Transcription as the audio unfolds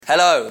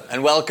Hello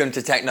and welcome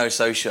to Techno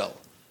Social.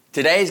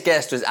 Today's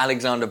guest was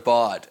Alexander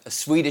Bard, a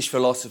Swedish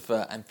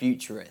philosopher and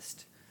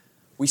futurist.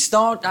 We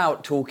start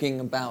out talking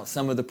about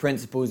some of the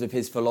principles of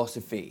his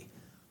philosophy.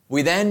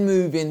 We then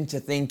move into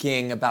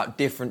thinking about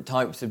different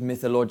types of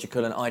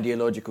mythological and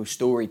ideological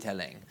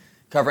storytelling,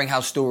 covering how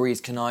stories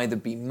can either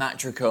be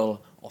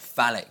matrical or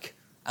phallic,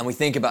 and we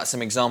think about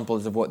some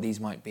examples of what these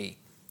might be.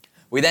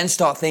 We then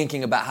start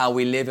thinking about how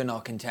we live in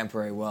our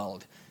contemporary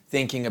world,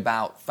 thinking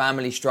about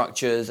family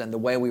structures and the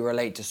way we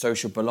relate to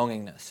social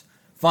belongingness.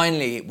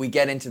 Finally, we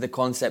get into the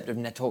concept of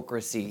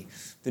netocracy,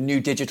 the new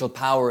digital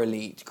power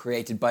elite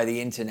created by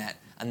the internet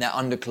and their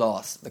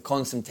underclass, the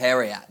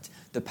consummariat,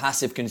 the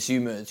passive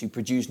consumers who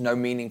produce no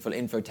meaningful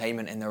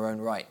infotainment in their own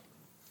right.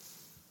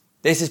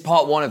 This is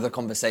part one of the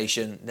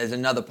conversation. There's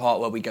another part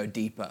where we go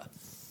deeper.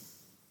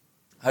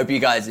 Hope you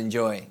guys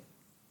enjoy.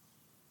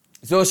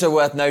 It's also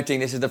worth noting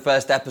this is the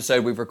first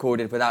episode we've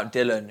recorded without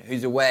Dylan,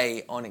 who's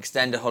away on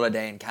extended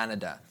holiday in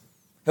Canada.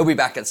 He'll be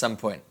back at some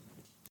point.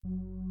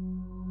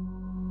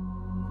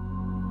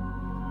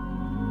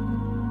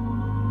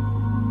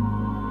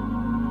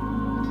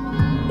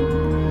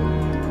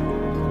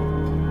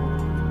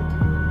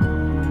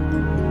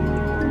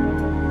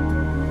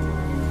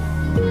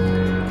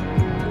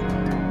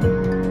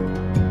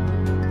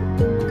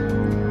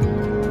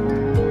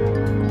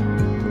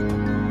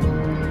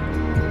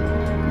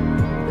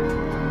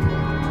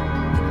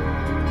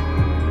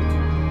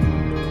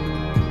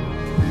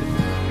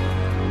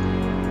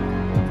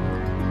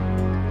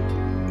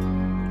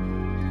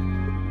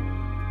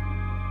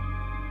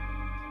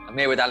 I'm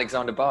here with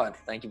Alexander Bard.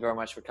 Thank you very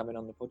much for coming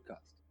on the podcast.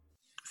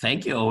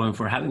 Thank you, Owen,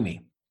 for having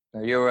me.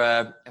 You're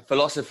a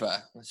philosopher,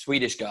 a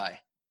Swedish guy,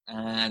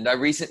 and I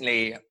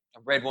recently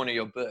read one of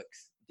your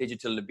books,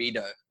 Digital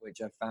Libido, which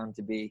I found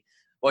to be,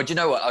 well, do you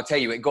know what? I'll tell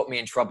you, it got me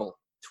in trouble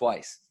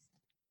twice.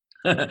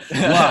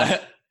 Wow.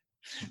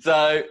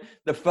 So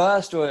the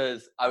first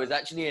was, I was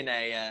actually in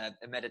a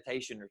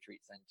meditation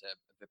retreat center,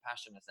 a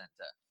Vipassana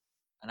center,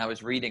 and I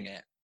was reading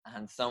it,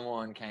 and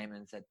someone came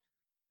and said,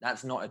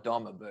 "That's not a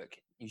Dharma book.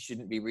 You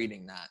shouldn't be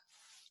reading that."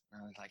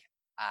 And I was like,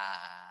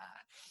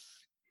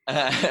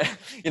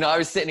 I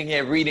was sitting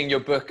here reading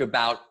your book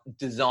about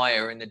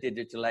desire in the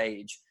digital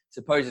age,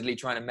 supposedly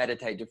trying to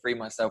meditate to free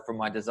myself from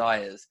my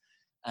desires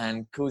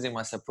and causing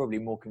myself probably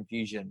more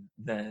confusion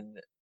than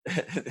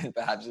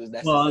perhaps was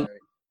necessary. Well,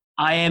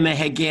 I am a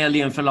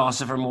Hegelian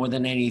philosopher more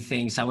than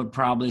anything, so I would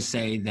probably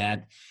say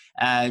that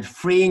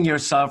freeing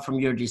yourself from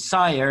your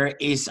desire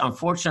is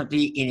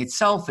unfortunately in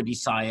itself a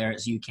desire,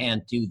 so you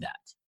can't do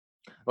that.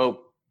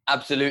 Well,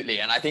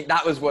 absolutely. And I think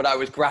that was what I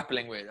was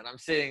grappling with. And I'm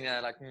sitting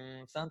there like,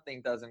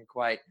 something doesn't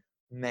quite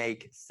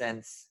make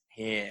sense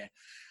here.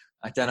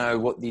 I don't know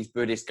what these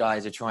Buddhist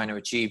guys are trying to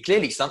achieve.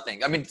 Clearly something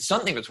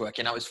was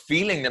working. I was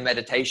feeling the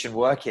meditation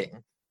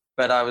working,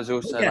 but I was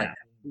also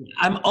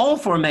I'm all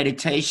for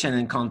meditation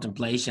and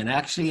contemplation.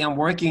 Actually, I'm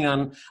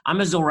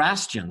a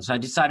Zoroastrian. So I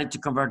decided to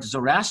convert to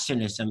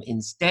Zoroastrianism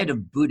instead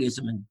of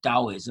Buddhism and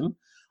Taoism.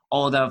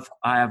 Although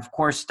I, of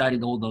course,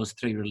 studied all those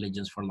three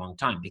religions for a long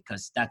time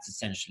because that's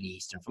essentially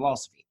Eastern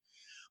philosophy.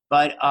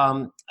 But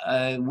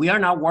we are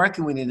now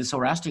working within the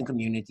Zoroastrian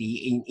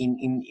community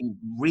in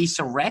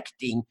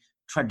resurrecting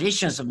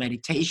traditions of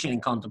meditation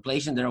and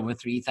contemplation that are over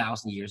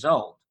 3,000 years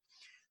old.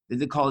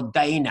 They're called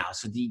Dhyana.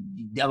 So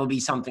that will be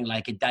something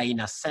like a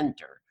Dhyana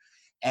center.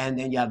 And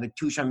then you have a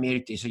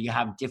Tushamirti. So you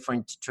have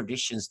different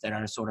traditions that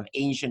are sort of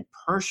ancient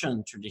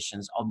Persian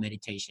traditions of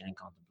meditation and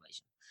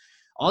contemplation.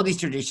 All these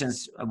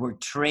traditions were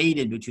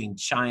traded between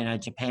China,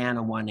 Japan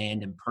on one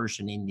end, and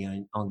Persian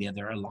India on the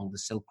other along the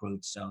Silk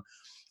Route. So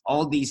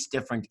all these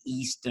different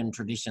Eastern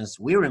traditions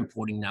we're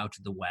importing now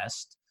to the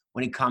West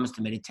when it comes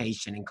to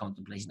meditation and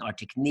contemplation are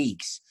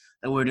techniques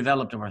that were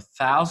developed over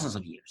thousands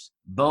of years,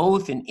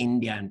 both in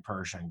India and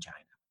Persia and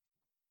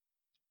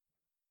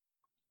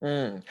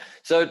China.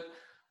 So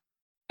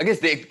I guess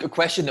the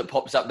question that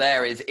pops up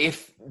there is,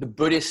 if the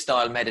Buddhist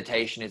style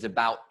meditation is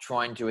about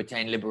trying to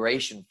attain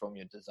liberation from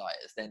your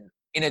desires, then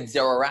in a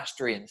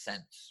Zoroastrian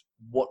sense,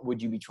 what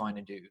would you be trying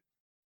to do?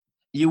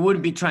 You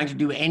wouldn't be trying to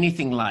do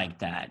anything like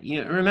that.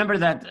 You remember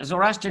that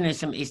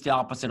Zoroastrianism is the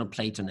opposite of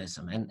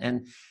Platonism.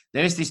 And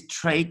there's this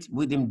trait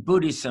within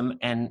Buddhism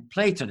and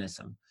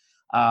Platonism.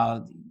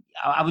 I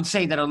would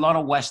say that a lot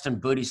of Western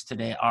Buddhists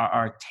today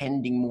are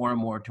tending more and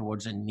more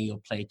towards a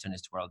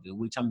Neoplatonist worldview,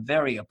 which I'm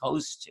very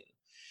opposed to.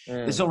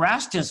 The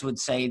Zoroastrians would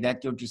say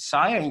that your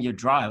desire and your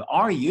drive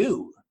are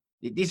you.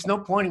 There's no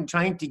point in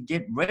trying to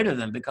get rid of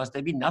them because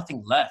there'd be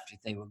nothing left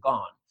if they were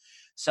gone.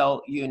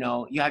 So, you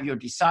have your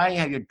desire, you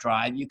have your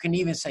drive. You can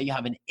even say you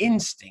have an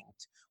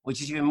instinct,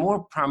 which is even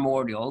more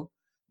primordial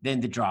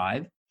than the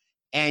drive.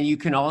 And you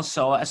can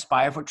also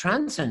aspire for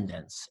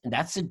transcendence. And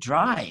that's a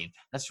drive.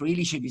 That's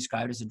really should be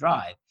described as a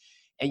drive.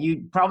 And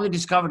you probably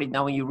discovered it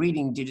now when you're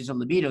reading Digital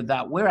Libido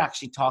that we're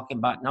actually talking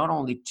about not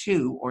only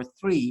 2 or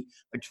 3,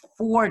 but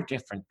 4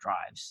 different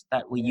drives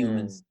that we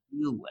humans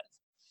deal with.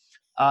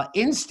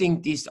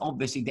 Instinct is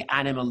obviously the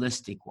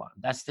animalistic one.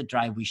 That's the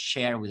drive we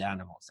share with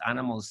animals.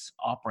 Animals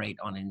operate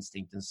on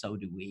instinct, and so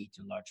do we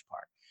to a large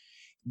part.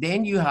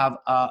 Then you have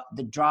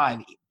the drive,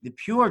 the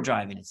pure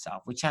drive in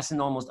itself, which has an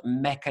almost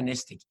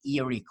mechanistic,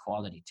 eerie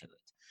quality to it.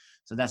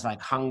 So that's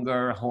like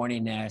hunger,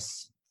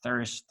 horniness,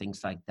 thirst,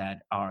 things like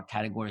that are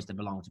categories that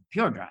belong to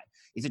pure drive.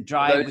 It's a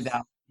drive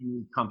without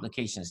any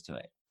complications to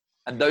it.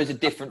 And those are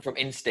different from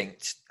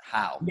instinct.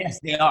 How? Yes,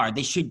 they are.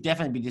 They should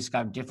definitely be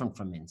described different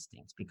from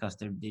instincts because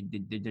they're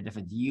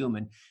different.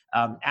 Human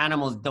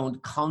animals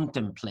don't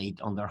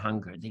contemplate on their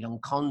hunger. They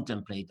don't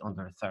contemplate on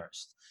their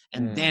thirst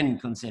and then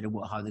consider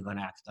how they're going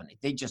to act on it.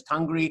 They're just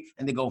hungry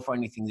and they go for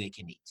anything they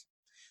can eat.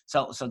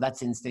 So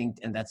that's instinct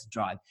and that's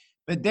drive.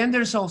 But then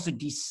there's also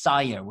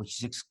desire, which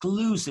is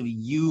exclusive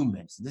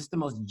human. So this is the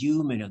most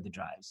human of the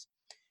drives.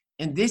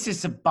 And this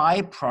is a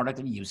byproduct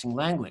of using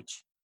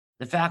language.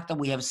 The fact that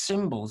we have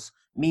symbols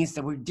means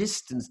that we're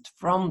distanced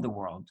from the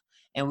world.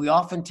 And we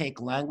often take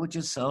language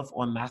itself,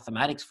 or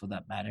mathematics for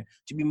that matter,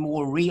 to be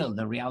more real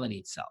than reality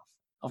itself.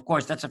 Of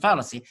course, that's a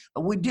fallacy,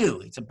 but we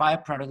do. It's a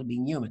byproduct of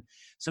being human.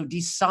 So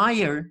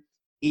desire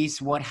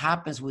is what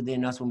happens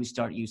within us when we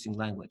start using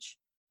language.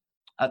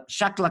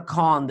 Jacques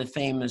Lacan, the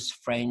famous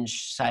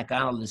French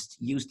psychoanalyst,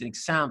 used an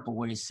example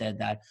where he said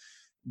that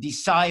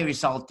desire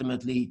is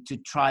ultimately to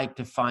try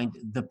to find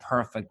the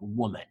perfect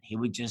woman. He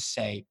would just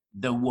say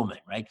the woman,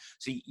 right?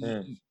 So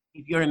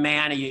if you're a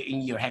man and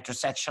you're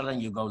heterosexual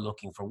and you go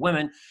looking for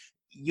women,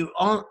 you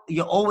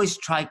always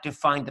try to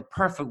find the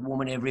perfect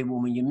woman, every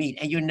woman you meet,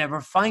 and you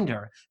never find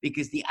her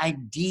because the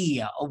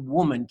idea of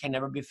woman can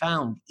never be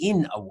found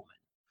in a woman.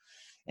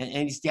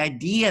 And it's the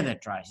idea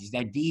that drives you. It's the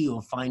idea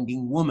of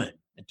finding woman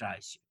that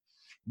drives you.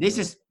 This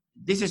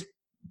is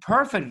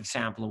perfect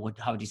example of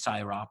how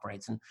desire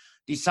operates. And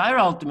desire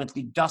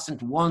ultimately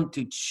doesn't want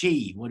to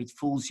achieve what it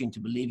fools you into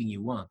believing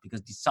you want,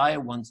 because desire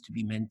wants to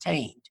be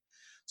maintained.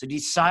 So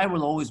desire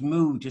will always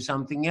move to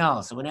something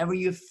else. So whenever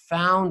you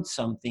found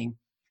something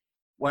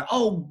where,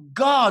 oh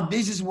God,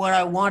 this is what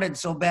I wanted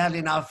so badly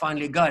and I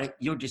finally got it,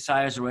 your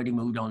desire's already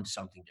moved on to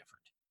something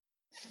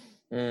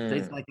different. So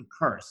it's like a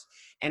curse.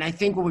 And I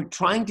think what we're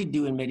trying to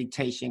do in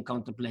meditation,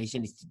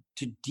 contemplation, is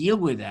to deal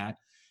with that.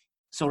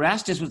 So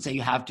Zoroastrians would say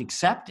you have to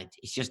accept it.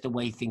 It's just the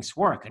way things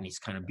work, and it's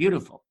kind of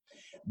beautiful.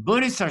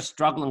 Buddhists are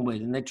struggling with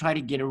it, and they try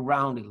to get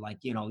around it. Like,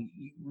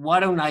 why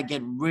don't I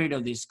get rid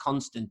of this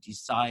constant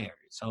desire?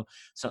 So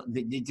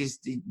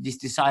this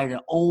desire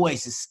that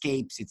always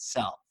escapes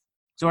itself.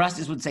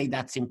 Zoroastrians would say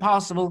that's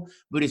impossible.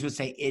 Buddhists would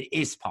say it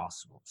is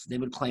possible. So they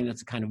would claim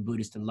that's a kind of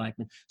Buddhist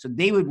enlightenment. So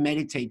they would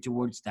meditate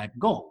towards that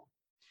goal.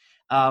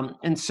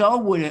 And so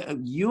would a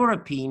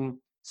European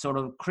sort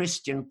of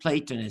Christian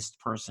Platonist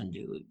person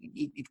do.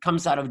 It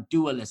comes out of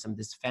dualism,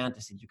 this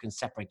fantasy that you can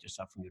separate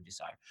yourself from your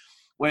desire.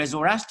 Whereas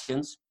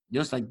Zoroastrians,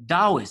 just like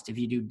Taoists, if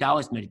you do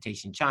Taoist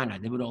meditation in China,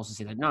 they would also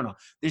say that, no,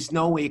 there's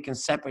no way you can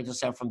separate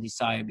yourself from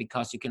desire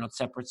because you cannot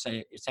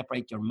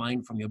separate your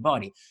mind from your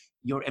body.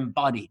 You're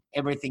embodied.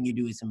 Everything you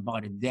do is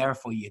embodied.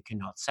 Therefore, you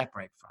cannot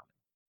separate from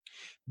it.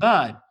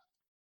 But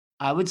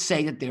I would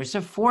say that there's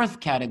a fourth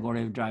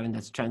category of driving,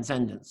 that's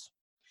transcendence.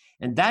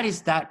 And that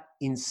is that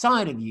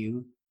inside of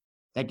you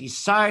that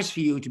desires for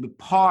you to be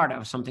part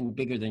of something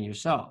bigger than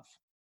yourself.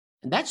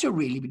 And that should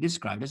really be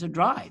described as a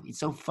drive. It's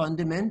so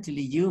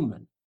fundamentally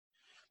human.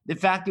 The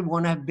fact that we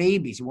want to have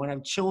babies, we want to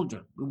have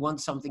children, we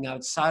want something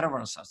outside of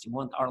ourselves. We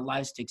want our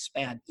lives to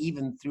expand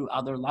even through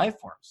other life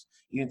forms,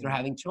 even through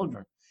having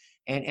children.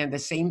 And the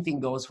same thing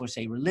goes for,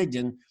 say,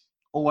 religion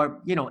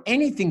or,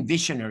 anything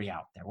visionary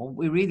out there. What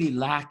we're really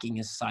lacking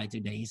in society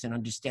today is an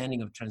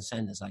understanding of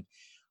transcendence. Like,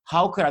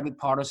 how could I be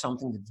part of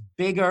something that's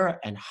bigger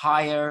and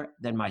higher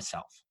than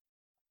myself?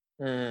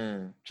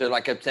 So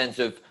like a sense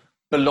of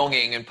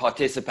belonging and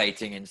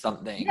participating in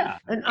something. Yeah,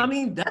 and I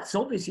mean, that's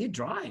obviously a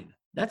drive.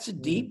 That's a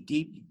deep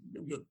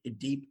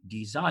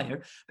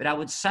desire, but I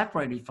would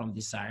separate it from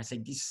desire. I say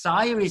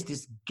desire is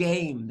this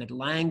game that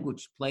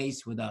language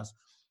plays with us,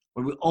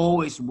 where we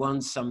always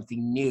want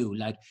something new.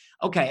 Like,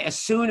 okay, as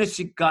soon as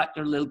you got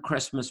your little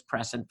Christmas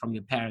present from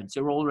your parents,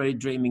 you're already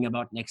dreaming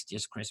about next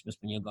year's Christmas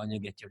when you're going to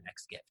get your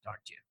next gift,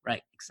 aren't you?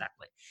 Right,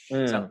 exactly.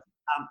 So,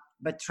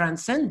 but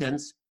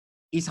transcendence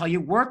is how you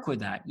work with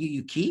that.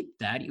 You keep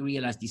that. You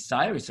realize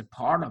desire is a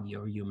part of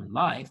your human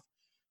life,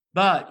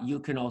 but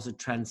you can also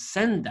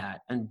transcend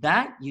that. And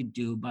that you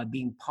do by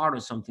being part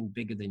of something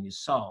bigger than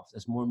yourself,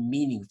 that's more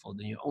meaningful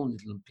than your own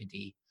little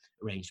petty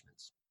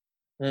arrangements.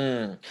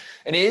 And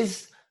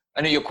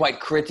I know you're quite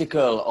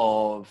critical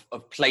of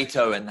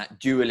Plato and that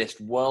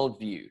dualist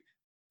worldview.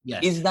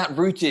 Yes. Is that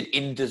rooted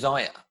in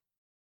desire?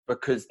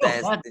 Because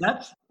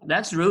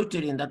that's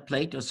rooted in that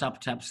Plato's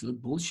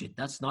absolute bullshit.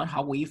 That's not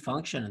how we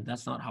function, and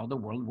that's not how the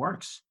world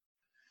works.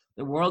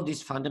 The world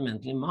is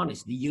fundamentally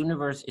monist. The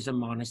universe is a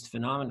monist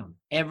phenomenon.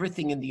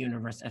 Everything in the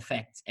universe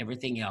affects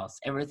everything else.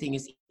 Everything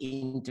is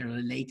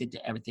interrelated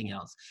to everything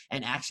else.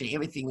 And actually,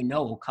 everything we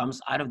know comes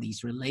out of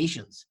these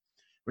relations.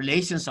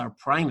 Relations are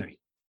primary.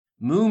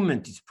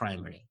 Movement is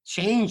primary.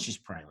 Change is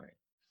primary.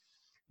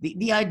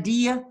 The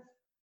idea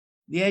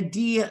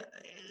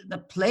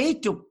that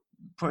Plato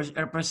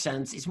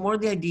represents is more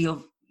the idea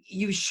of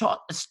you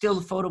shot a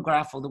still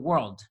photograph of the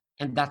world,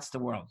 and that's the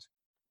world.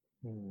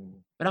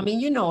 But I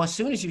mean, as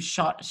soon as you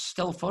shot a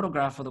still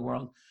photograph of the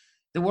world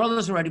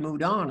has already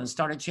moved on and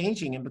started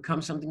changing and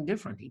become something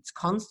different. It's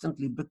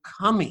constantly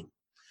becoming.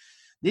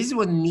 This is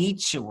what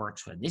Nietzsche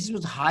works with. This is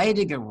what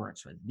Heidegger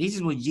works with. This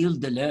is what Gilles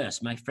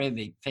Deleuze, my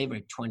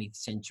favorite 20th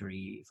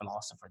century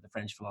philosopher, the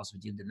French philosopher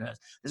Gilles Deleuze,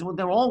 this is what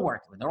they're all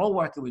working with. They're all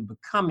working with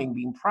becoming,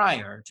 being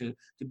prior to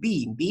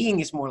being. Being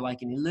is more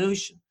like an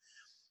illusion.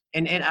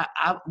 And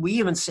we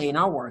even say in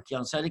our work,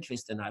 Jan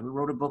Söderqvist and I, we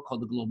wrote a book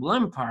called The Global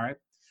Empire,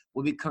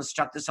 where we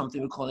constructed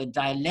something we call a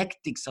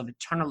dialectics of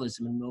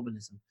eternalism and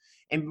mobilism,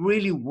 and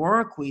really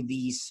work with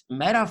these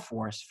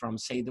metaphors from,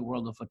 say, the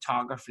world of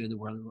photography or the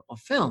world of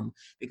film,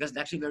 because it's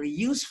actually very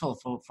useful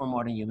for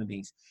modern human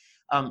beings.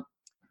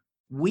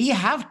 We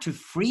have to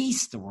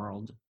freeze the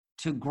world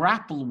to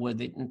grapple with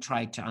it and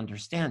try to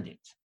understand it.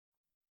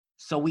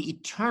 So we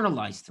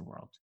eternalize the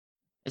world.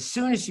 As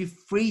soon as you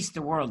freeze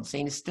the world,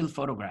 say in a still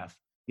photograph,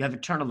 you have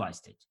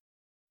eternalized it.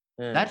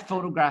 That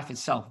photograph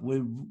itself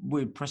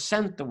will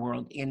present the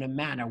world in a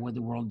manner where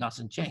the world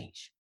doesn't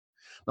change.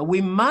 But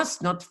we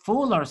must not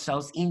fool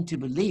ourselves into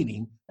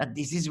believing that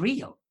this is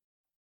real.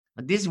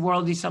 That this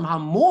world is somehow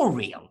more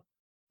real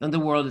than the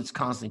world that's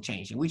constantly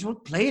changing, which is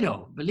what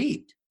Plato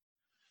believed.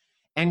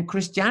 And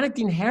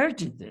Christianity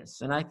inherited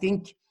this. And I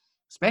think,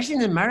 especially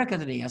in America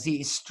today, I see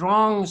a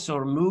strong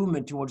sort of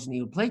movement towards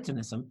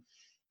Neoplatonism.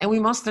 And we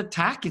must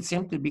attack it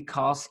simply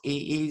because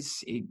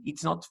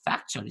it's not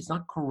factual, it's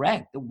not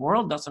correct. The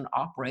world doesn't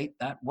operate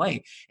that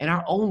way. And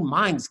our own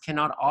minds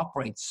cannot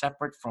operate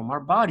separate from our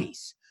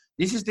bodies.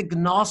 This is the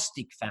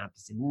Gnostic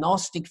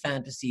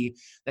fantasy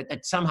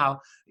that somehow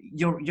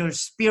your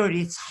spirit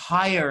is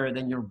higher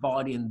than your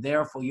body, and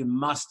therefore you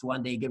must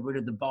one day get rid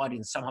of the body,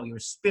 and somehow your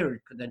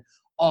spirit could then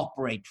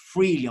operate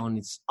freely on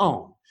its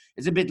own.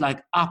 It's a bit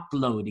like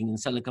uploading in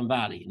Silicon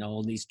Valley.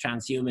 All these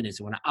transhumanists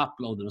who want to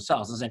upload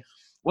themselves and say,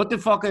 what the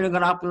fuck are you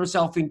going to upload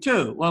yourself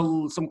into?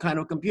 Well, some kind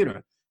of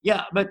computer.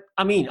 Yeah, but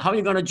I mean, how are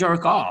you going to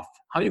jerk off?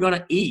 How are you going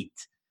to eat?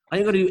 How are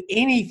you going to do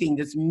anything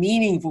that's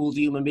meaningful to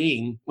a human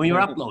being when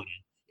you're uploading?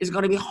 It's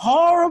going to be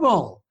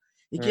horrible.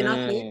 You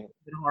cannot make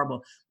it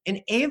horrible.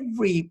 And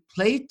every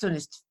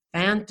Platonist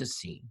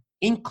fantasy,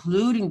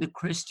 including the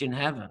Christian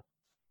heaven,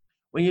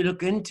 when you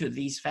look into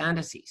these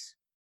fantasies,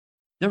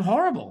 they're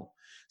horrible.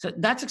 So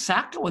that's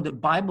exactly why the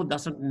Bible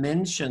doesn't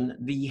mention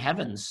the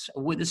heavens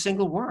with a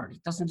single word.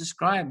 It doesn't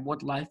describe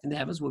what life in the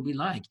heavens would be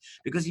like.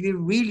 Because if you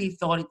really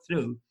thought it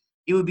through,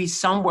 it would be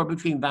somewhere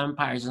between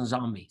vampires and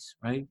zombies,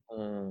 right?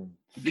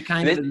 You'd be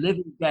kind of a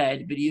living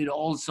dead, but you'd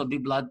also be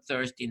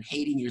bloodthirsty and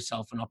hating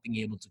yourself and not being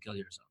able to kill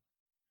yourself.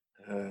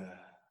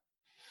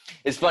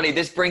 It's funny,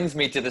 this brings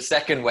me to the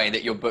second way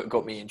that your book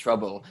got me in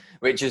trouble,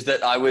 which is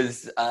that I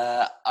was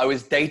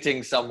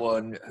dating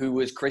someone who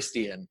was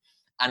Christian.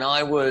 And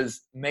I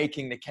was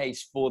making the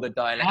case for the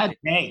dialectic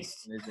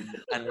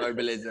and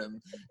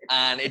mobilism,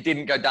 and it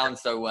didn't go down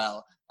so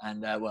well.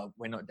 And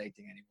we're not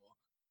dating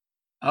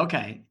anymore.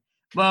 Okay.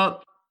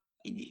 Well,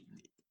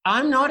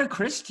 I'm not a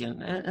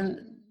Christian, and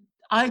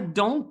I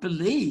don't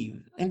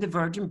believe in the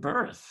virgin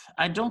birth.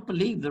 I don't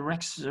believe the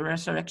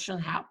resurrection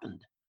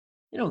happened.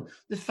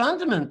 The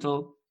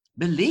fundamental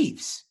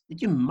beliefs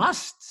that you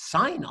must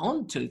sign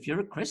on to if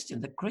you're a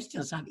Christian, that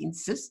Christians have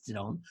insisted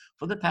on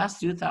for the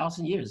past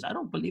 2,000 years. I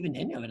don't believe in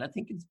any of it. I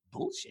think it's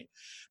bullshit.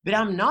 But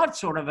I'm not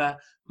sort of a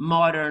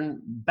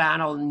modern,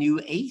 banal, new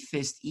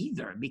atheist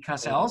either,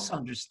 because I also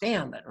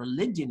understand that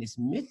religion is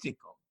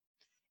mythical.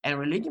 And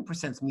religion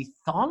presents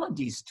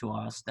mythologies to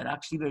us that are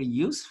actually very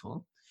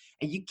useful.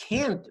 And you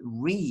can't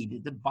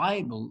read the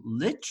Bible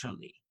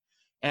literally.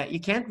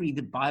 You can't read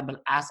the Bible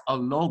as a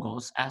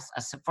logos, as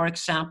for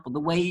example, the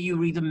way you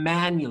read a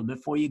manual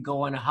before you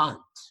go on a hunt.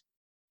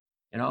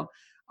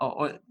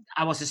 Or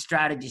I was a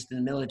strategist in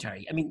the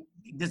military. I mean,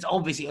 there's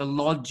obviously a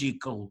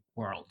logical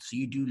world, so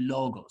you do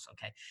logos,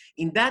 okay?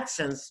 In that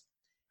sense,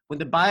 when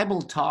the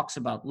Bible talks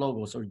about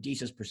logos or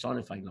Jesus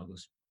personified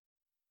logos,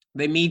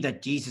 they mean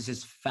that Jesus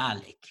is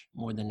phallic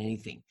more than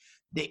anything.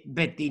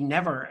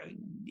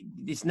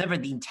 It's never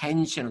the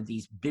intention of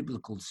these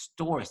biblical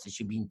stories that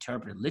should be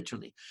interpreted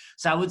literally.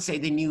 So I would say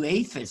the new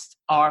atheists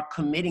are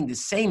committing the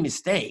same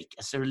mistake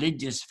as the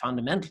religious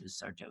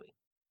fundamentalists are doing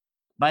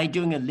by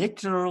doing a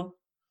literal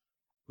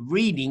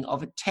reading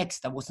of a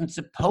text that wasn't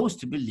supposed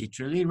to be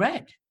literally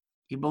read.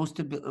 It was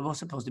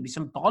supposed to be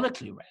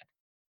symbolically read.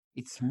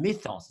 It's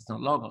mythos, it's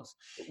not logos.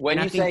 When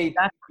you say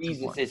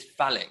Jesus is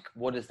phallic,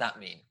 what does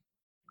that mean?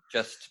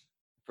 Just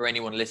for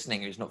anyone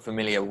listening who's not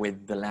familiar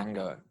with the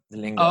lingo.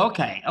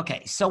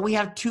 Okay. So we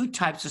have two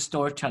types of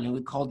storytelling.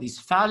 We call these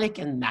phallic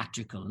and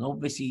matrical. And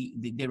obviously,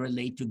 they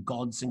relate to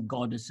gods and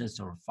goddesses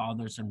or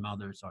fathers and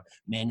mothers or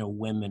men or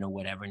women or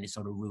whatever in a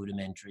sort of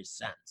rudimentary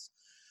sense.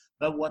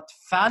 But what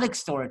phallic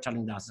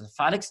storytelling does is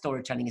phallic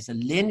storytelling is a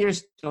linear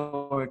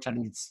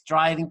storytelling. It's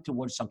striving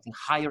towards something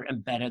higher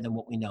and better than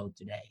what we know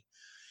today.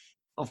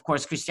 Of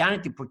course,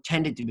 Christianity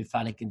pretended to be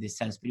phallic in this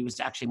sense, but it was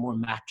actually more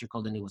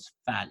matrical than it was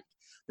phallic.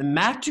 The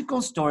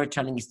matrical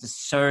storytelling is the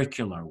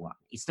circular one.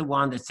 It's the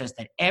one that says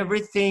that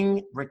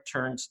everything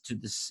returns to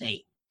the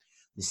same.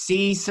 The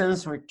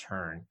seasons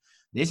return.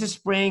 This is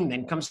spring,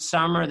 then comes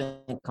summer,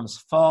 then comes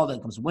fall, then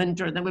comes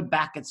winter, then we're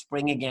back at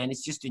spring again.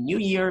 It's just a new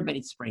year, but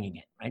it's spring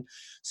again, right?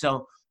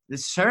 So the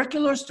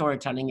circular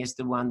storytelling is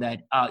the one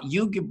that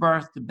you give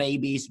birth to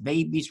babies.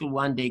 Babies will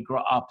one day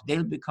grow up.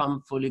 They'll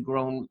become fully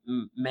grown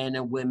men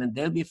and women.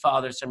 They'll be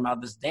fathers and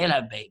mothers. They'll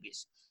have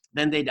babies.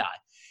 Then they die.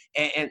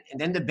 And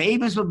then the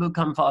babies will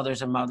become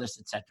fathers and mothers,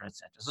 etc.,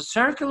 etc. So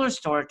circular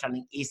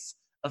storytelling is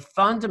a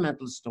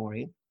fundamental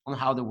story on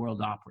how the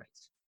world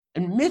operates.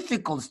 And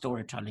mythical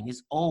storytelling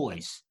is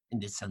always, in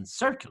this sense,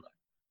 circular.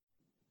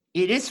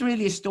 It is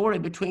really a story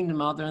between the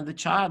mother and the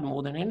child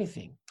more than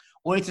anything.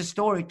 Or it's a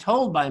story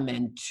told by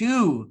men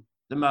to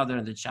the mother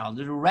and the child,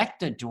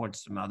 directed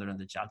towards the mother and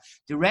the child,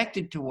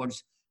 directed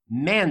towards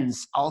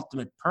men's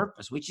ultimate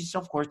purpose, which is,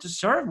 of course, to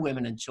serve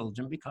women and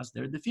children because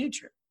they're the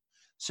future.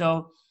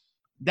 So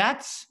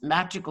that's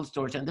magical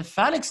storytelling. The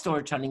phallic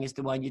storytelling is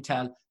the one you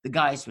tell the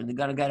guys when they're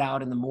going to get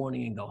out in the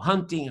morning and go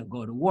hunting or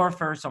go to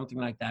warfare, something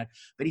like that.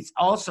 But it's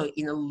also,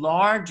 in a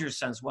larger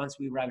sense, once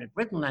we arrived at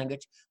written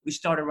language, we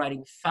started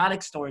writing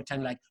phallic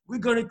storytelling, like, we're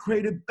going to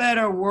create a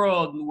better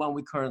world than the one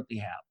we currently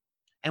have.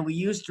 And we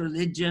used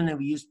religion and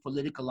we used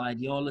political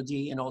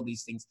ideology and all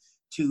these things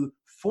to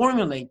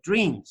formulate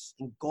dreams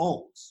and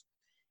goals.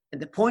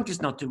 And the point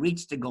is not to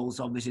reach the goals,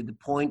 obviously. The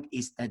point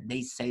is that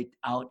they set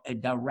out a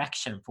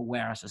direction for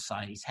where our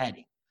society is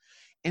heading.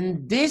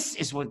 And this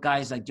is what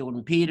guys like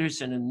Jordan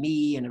Peterson and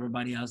me and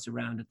everybody else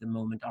around at the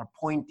moment are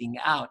pointing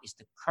out is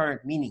the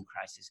current meaning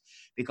crisis,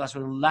 because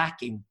we're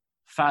lacking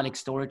phallic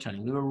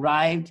storytelling. We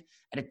arrived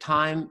at a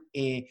time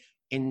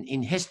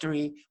in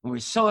history when we're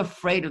so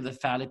afraid of the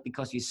phallic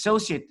because we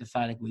associate the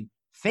phallic with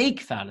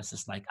fake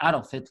phalluses like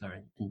Adolf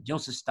Hitler and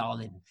Joseph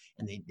Stalin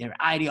and their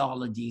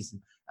ideologies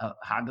and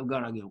how they're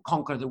going to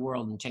conquer the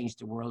world and change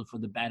the world for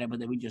the better, but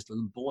they were just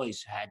little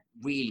boys who had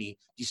really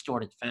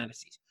distorted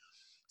fantasies.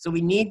 So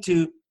we need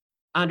to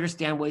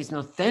understand what is an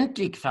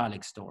authentic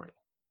phallic story,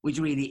 which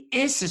really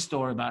is a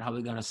story about how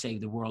we're going to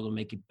save the world and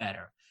make it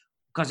better.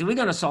 Because if we're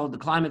going to solve the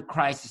climate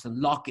crisis and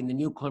lock in the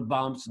nuclear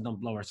bombs and don't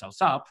blow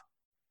ourselves up,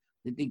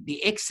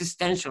 the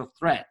existential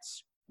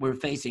threats we're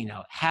facing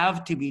now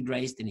have to be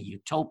addressed in a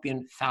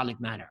utopian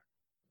phallic manner.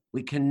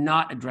 We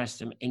cannot address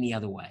them any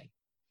other way.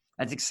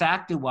 That's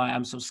exactly why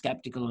I'm so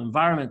skeptical of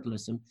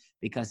environmentalism,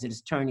 because it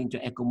is turned into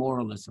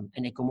ecomoralism,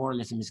 and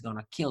ecomoralism is going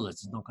to kill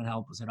us. It's not going to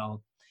help us at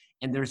all.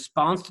 And the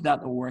response to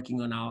that we're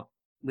working on now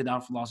with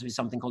our philosophy is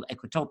something called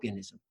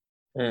ecotopianism.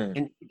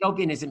 And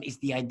utopianism is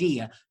the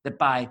idea that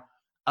by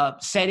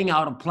setting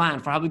out a plan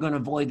for how we're going to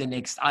avoid the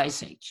next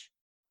ice age,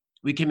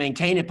 we can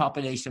maintain a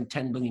population of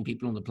 10 billion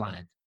people on the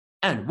planet.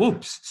 And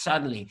whoops,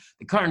 suddenly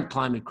the current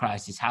climate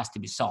crisis has to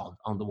be solved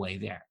on the way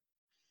there.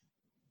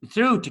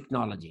 Through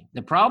technology.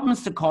 The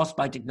problems that are caused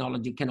by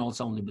technology can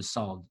also only be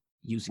solved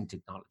using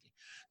technology.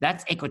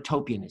 That's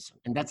ecotopianism,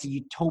 and that's a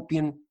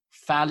utopian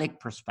phallic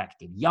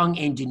perspective. Young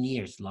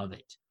engineers love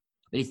it.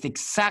 But it's the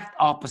exact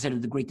opposite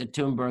of the Greta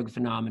Thunberg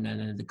phenomenon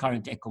and the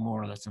current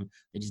ecomoralism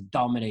that is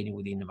dominating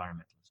within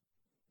environmentalism.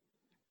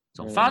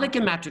 So phallic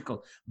and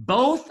magical,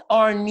 both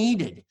are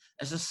needed.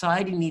 A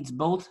society needs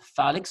both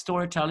phallic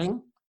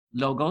storytelling,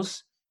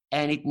 logos,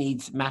 and it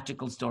needs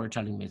magical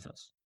storytelling,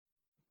 mythos.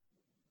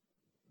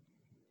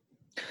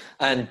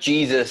 And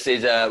Jesus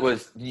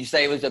was you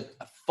say it was a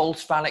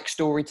false phallic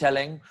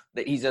storytelling,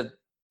 that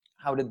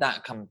how did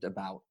that come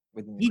about?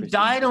 He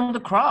died on the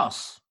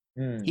cross.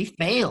 He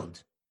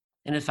failed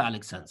in a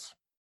phallic sense.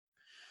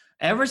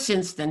 Ever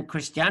since then,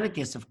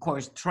 Christianity has, of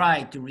course,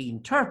 tried to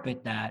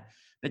reinterpret that,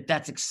 but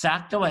that's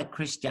exactly why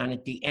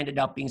Christianity ended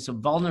up being so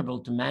vulnerable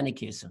to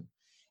Manichaeism.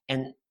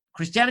 And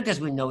Christianity, as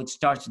we know, it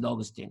starts with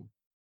Augustine.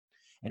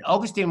 And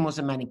Augustine was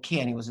a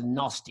Manichaean, he was a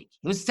Gnostic.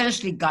 He was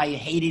essentially a guy who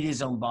hated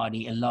his own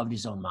body and loved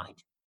his own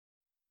mind.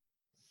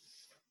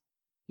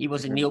 He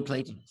was a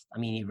Neoplatonist. I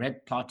mean, he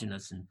read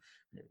Plotinus and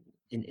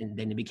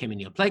then he became a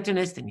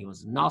Neoplatonist, and he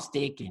was a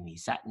Gnostic, and he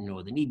sat in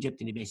northern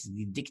Egypt, and he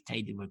basically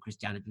dictated where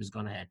Christianity was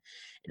going to head.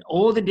 And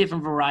all the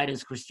different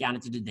varieties of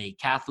Christianity today,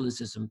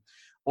 Catholicism,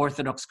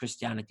 Orthodox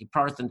Christianity,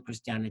 Protestant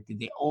Christianity,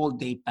 they all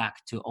date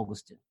back to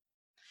Augustine.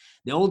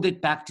 They all date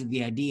back to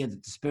the idea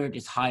that the spirit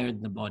is higher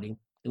than the body,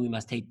 and we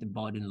must hate the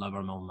body and love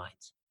our own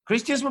minds.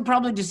 Christians will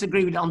probably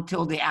disagree with it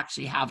until they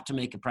actually have to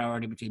make a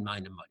priority between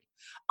mind and body.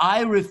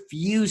 I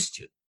refuse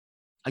to.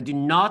 I do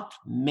not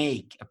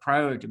make a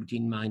priority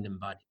between mind and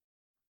body.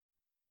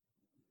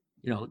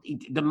 You know,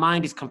 the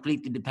mind is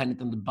completely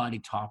dependent on the body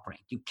to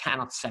operate. You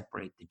cannot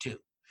separate the two.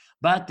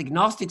 But the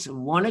Gnostics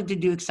wanted to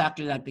do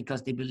exactly that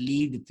because they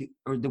believed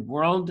that the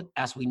world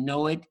as we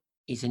know it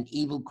is an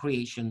evil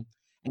creation,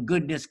 and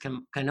goodness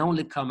can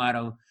only come out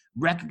of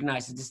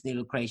recognizing this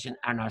evil creation,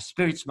 and our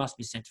spirits must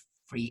be set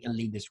free and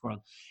leave this world.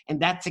 And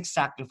that's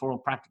exactly, for all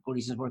practical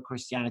reasons, where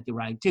Christianity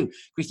arrived too.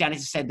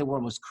 Christianity said the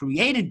world was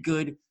created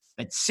good,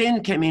 but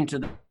sin came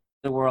into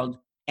the world,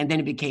 and then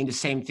it became the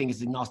same thing as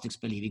the Gnostics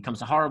believe. It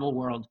becomes a horrible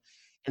world.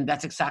 And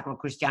that's exactly what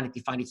Christianity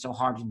finds it so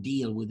hard to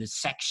deal with, the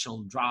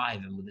sexual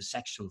drive and with the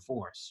sexual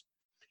force.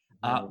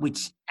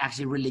 which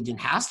actually religion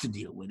has to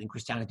deal with, and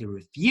Christianity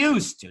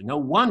refused to. No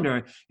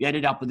wonder you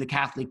ended up with the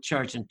Catholic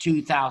Church and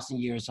 2,000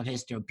 years of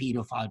history of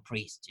pedophile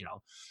priests,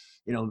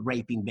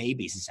 raping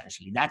babies,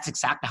 essentially. That's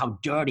exactly how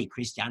dirty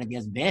Christianity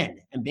has been,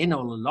 and been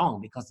all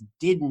along, because it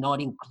did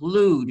not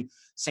include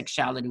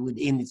sexuality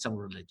within its own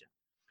religion.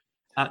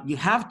 You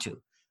have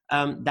to.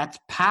 That's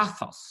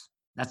pathos.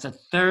 That's a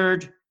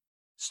third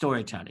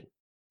storytelling.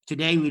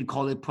 Today, we'd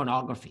call it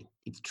pornography.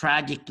 It's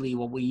tragically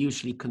what we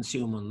usually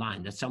consume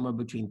online. That somewhere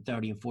between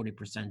 30 and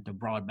 40% of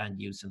broadband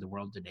use in the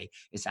world today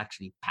is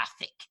actually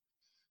pathic.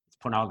 It's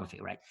pornography,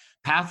 right?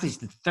 Pathos is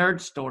the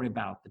third story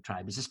about the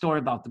tribe. It's a story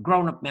about the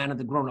grown-up man and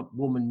the grown-up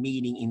woman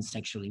meeting in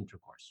sexual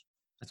intercourse.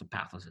 That's what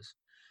pathos is.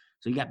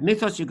 So you got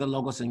mythos, you got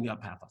logos, and you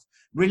got pathos.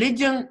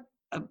 Religion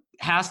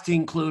has to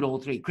include all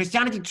three.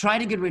 Christianity tried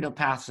to get rid of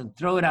pathos and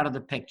throw it out of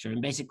the picture,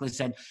 and basically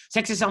said,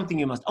 sex is something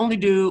you must only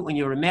do when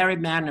you're a married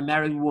man and a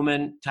married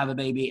woman to have a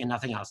baby and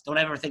nothing else. Don't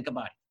ever think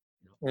about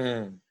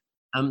it.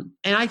 And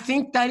I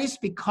think that is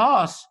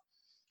because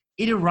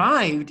it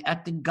arrived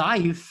at the guy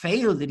who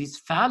failed at his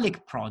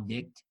phallic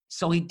project,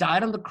 so he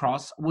died on the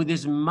cross with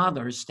his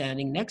mother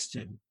standing next to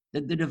him,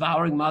 the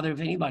devouring mother of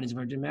anybody's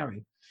Virgin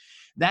Mary.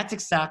 That's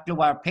exactly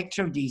why our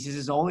picture of Jesus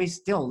is always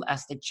still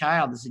as the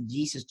child, as a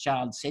Jesus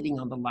child sitting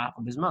on the lap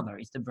of his mother.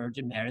 It's the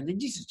Virgin Mary and the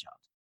Jesus child.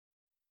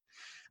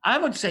 I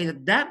would say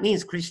that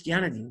means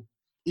Christianity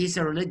is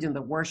a religion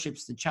that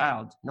worships the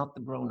child, not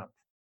the grown-up.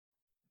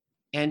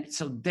 And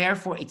so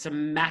therefore, it's a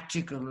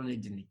magical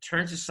religion. It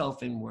turns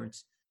itself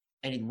inwards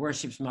and it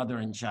worships mother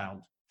and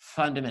child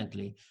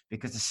fundamentally,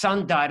 because the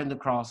son died on the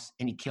cross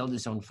and he killed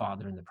his own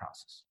father in the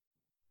process.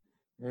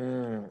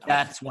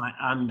 That's why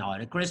I'm not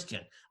a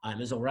Christian.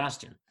 I'm a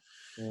Zoroastrian.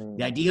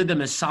 The idea of the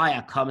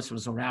Messiah comes from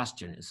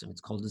Zoroastrianism.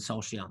 It's called the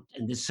Sociant.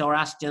 And the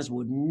Zoroastrians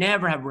would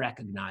never have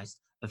recognized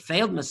a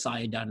failed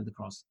Messiah died on the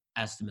cross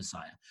as the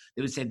Messiah.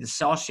 They would say the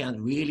Sociant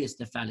really is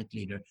the phallic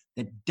leader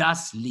that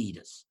does lead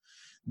us.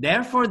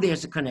 Therefore,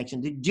 there's a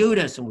connection to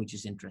Judaism, which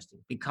is interesting,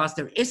 because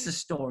there is a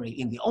story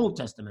in the Old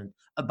Testament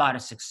about a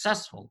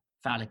successful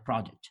phallic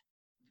project.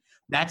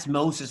 That's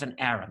Moses and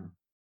Aaron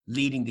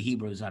leading the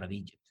Hebrews out of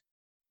Egypt.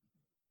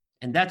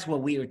 And that's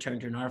what we return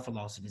to in our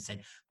philosophy and say,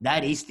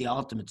 that is the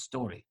ultimate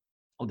story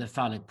of the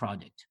phallic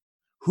project.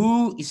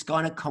 Who is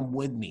going to come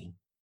with me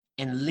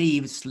and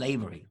leave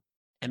slavery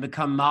and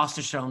become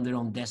masters of their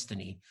own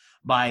destiny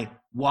by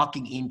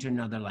walking into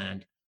another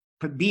land,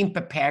 being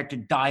prepared to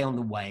die on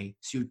the way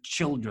so your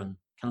children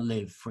can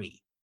live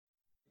free?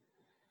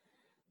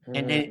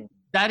 And then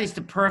that is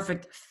the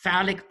perfect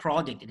phallic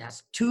project. It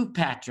has two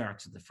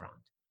patriarchs at the front.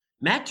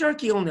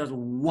 Matriarchy only has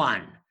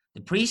one.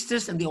 The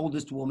priestess and the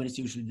oldest woman is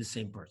usually the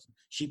same person.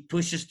 She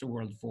pushes the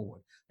world forward.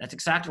 That's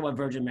exactly why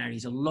Virgin Mary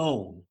is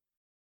alone.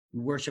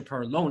 We worship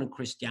her alone, and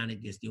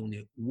Christianity is the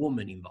only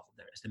woman involved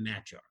there as the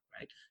matriarch,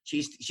 right?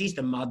 She's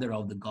the mother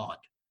of the God,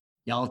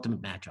 the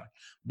ultimate matriarch.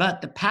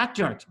 But the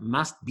patriarchs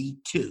must be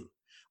two.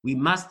 We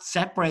must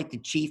separate the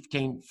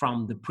chieftain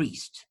from the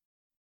priest.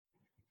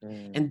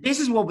 And this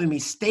is what we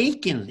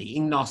mistakenly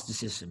in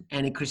Gnosticism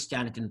and in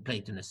Christianity and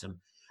Platonism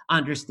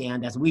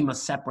understand as we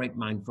must separate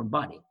mind from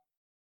body.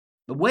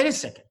 But wait a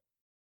second.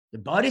 The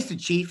body is the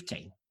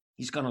chieftain.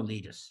 He's going to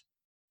lead us.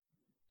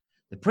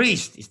 The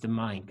priest is the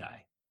mind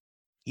guy.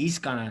 He's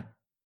going to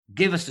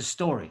give us the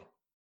story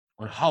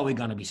on how we're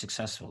going to be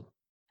successful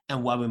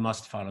and why we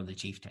must follow the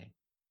chieftain.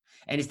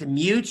 And it's the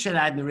mutual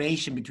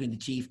admiration between the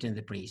chieftain and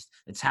the priest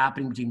that's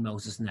happening between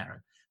Moses and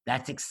Aaron.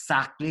 That's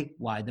exactly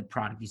why the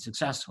product is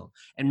successful.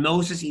 And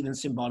Moses, even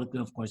symbolically,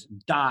 of course,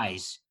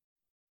 dies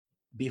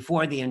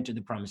before they enter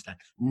the promised land,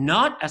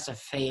 not as a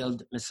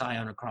failed Messiah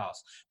on a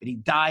cross, but he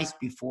dies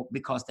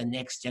because the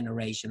next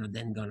generation are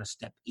then going to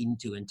step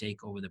into and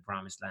take over the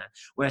promised land.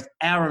 Whereas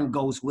Aaron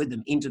goes with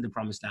them into the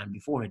promised land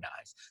before he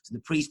dies. So the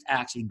priest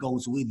actually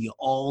goes with you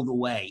all the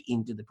way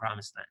into the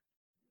promised land.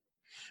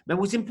 But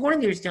what's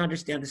important here is to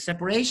understand the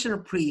separation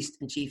of priest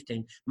and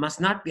chieftain must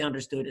not be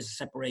understood as a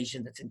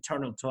separation that's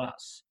internal to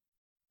us.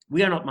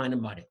 We are not mind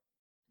and body.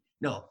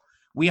 No,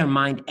 we are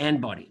mind and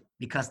body,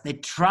 because the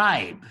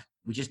tribe,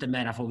 which is the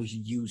metaphor we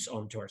should use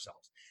onto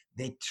ourselves,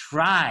 the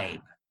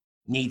tribe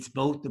needs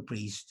both the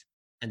priest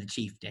and the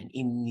chieftain.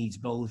 It needs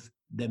both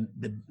the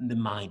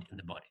mind and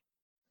the body.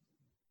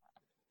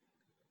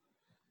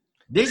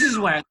 This is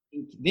where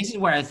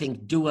I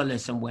think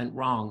dualism went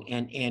wrong,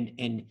 and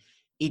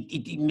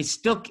it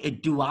mistook a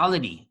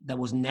duality that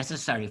was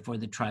necessary for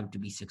the tribe to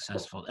be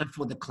successful, and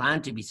for the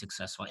clan to be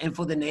successful, and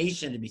for the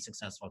nation to be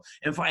successful,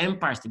 and for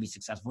empires to be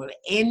successful, for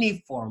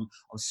any form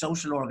of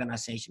social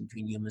organization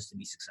between humans to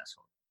be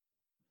successful.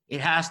 It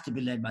has to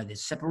be led by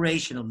this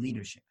separation of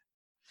leadership.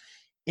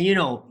 And you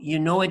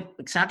know it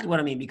exactly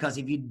what I mean, because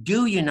if you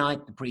do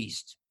unite the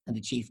priest and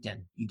the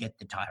chieftain, you get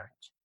the tyrant.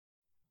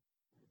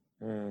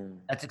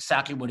 That's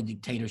exactly what a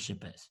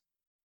dictatorship is.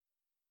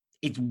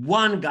 It's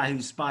one guy who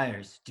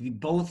aspires to be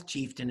both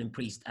chieftain and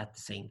priest at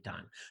the same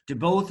time, to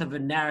both have a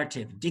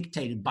narrative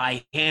dictated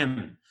by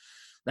him.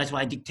 That's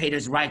why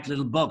dictators write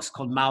little books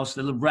called Mouse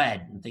Little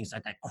Red and things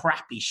like that,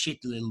 crappy shit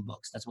little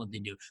books. That's what they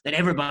do, that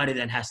everybody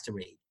then has to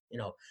read.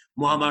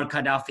 Muammar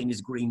Gaddafi in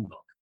his green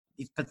book.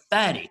 It's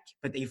pathetic,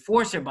 but they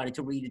force everybody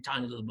to read a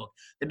tiny little book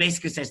that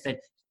basically says that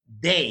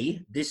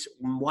this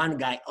one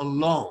guy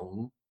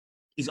alone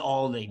is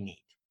all they need.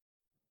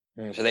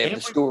 So they have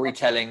the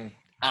storytelling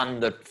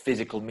and the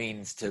physical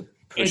means to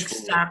push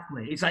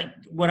exactly forward. It's like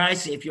what I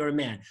say, if you're a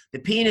man, the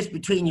penis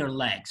between your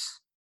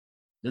legs,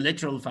 the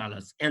literal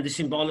phallus, and the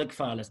symbolic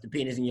phallus, the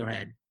penis in your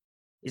head.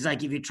 It's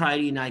like if you try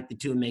to unite the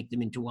two and make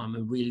them into one,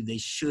 and really they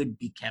should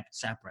be kept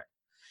separate.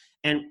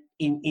 And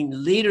in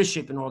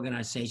leadership and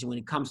organization, when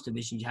it comes to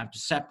vision, you have to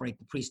separate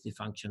the priestly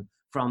function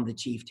from the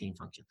chieftain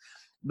function.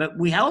 But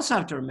we also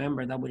have to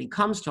remember that when it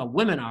comes to how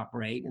women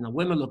operate, and the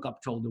women look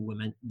up to older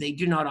women, they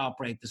do not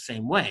operate the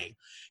same way,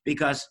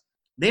 because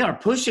they are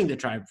pushing the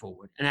tribe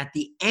forward. And at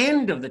the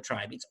end of the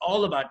tribe, it's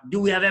all about, do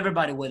we have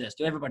everybody with us?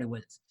 Do everybody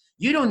with us?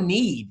 You don't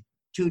need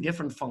two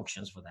different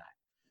functions for that.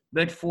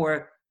 But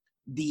for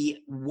the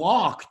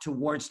walk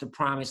towards the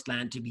promised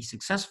land to be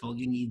successful,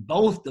 you need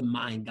both the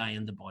mind guy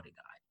and the body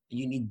guy.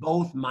 You need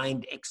both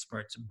mind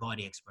experts and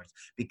body experts,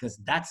 because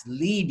that's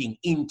leading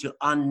into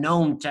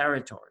unknown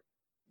territory,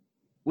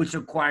 which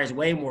requires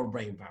way more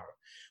brain power.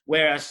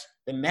 Whereas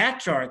the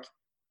matriarch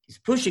is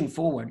pushing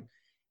forward,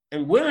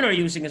 and women are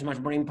using as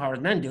much brain power as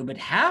men do, but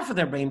half of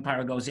their brain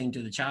power goes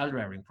into the child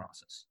rearing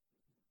process.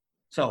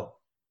 So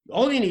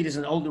all you need is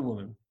an older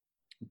woman,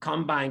 a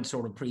combined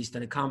sort of priest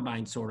and a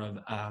combined sort of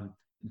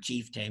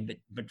chieftain,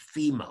 but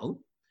female,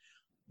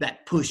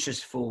 that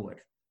pushes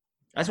forward.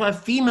 That's why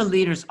female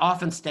leaders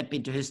often step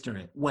into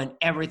history when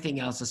everything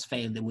else has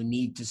failed and we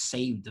need to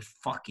save the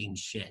fucking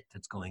shit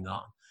that's going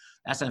on.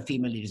 That's why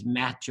female leaders,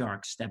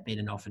 matriarchs, step in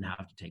and often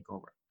have to take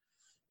over.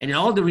 And in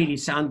all the really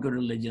sound good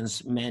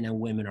religions, men and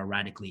women are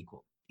radically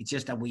equal. It's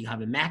just that we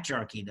have a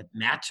matriarchy that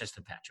matches the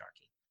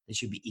patriarchy. They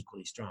should be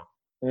equally strong.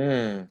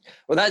 Well,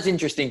 that's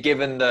interesting,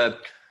 given the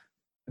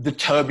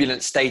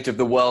turbulent state of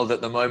the world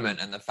at the moment,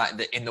 and the fact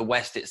that in the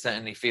West, it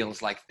certainly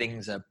feels like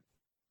things are,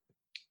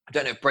 I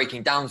don't know if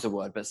breaking down is the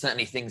word, but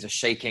certainly things are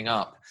shaking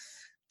up.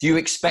 Do you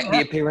expect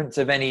the appearance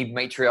of any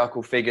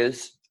matriarchal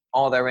figures?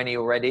 Are there any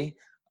already?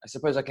 I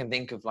suppose I can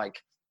think of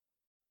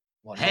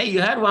Hey,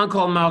 you had one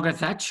called Margaret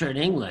Thatcher in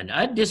England.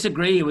 I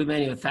disagree with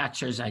many of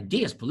Thatcher's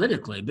ideas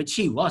politically, but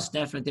she was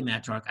definitely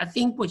matriarch. I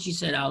think what she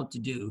set out to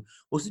do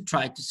was to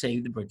try to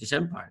save the British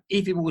Empire,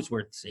 if it was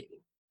worth saving.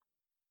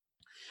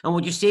 And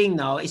what you're seeing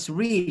now is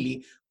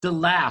really the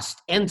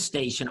last end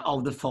station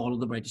of the fall of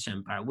the British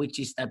Empire, which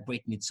is that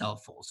Britain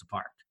itself falls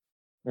apart.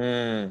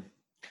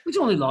 Which is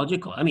only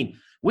logical. I mean,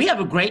 we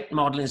have a great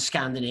model in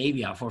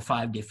Scandinavia for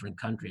 5 different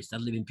countries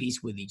that live in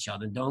peace with each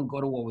other and don't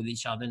go to war with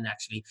each other and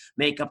actually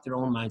make up their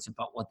own minds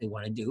about what they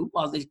want to do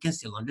while they can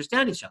still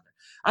understand each other.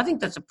 I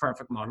think that's a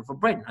perfect model for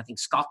Britain. I think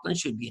Scotland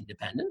should be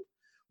independent.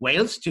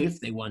 Wales too,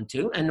 if they want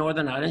to, and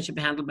Northern Ireland should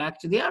be handled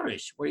back to the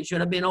Irish, where it should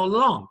have been all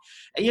along.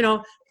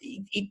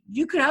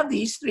 You could have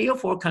these 3 or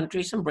 4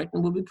 countries, and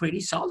Britain will be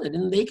pretty solid,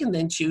 and they can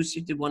then choose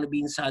if they want to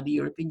be inside the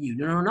European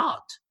Union or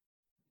not.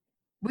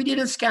 We did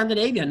in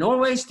Scandinavia.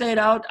 Norway stayed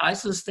out,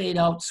 Iceland stayed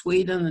out,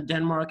 Sweden and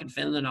Denmark and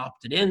Finland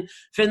opted in.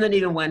 Finland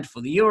even went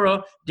for the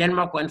euro.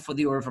 Denmark went for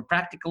the euro for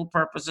practical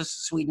purposes.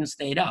 Sweden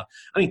stayed out.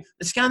 I mean,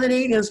 the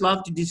Scandinavians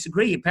love to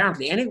disagree,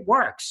 apparently, and it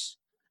works.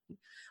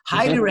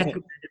 Highly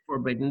recommended for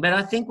Britain. But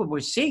I think what we're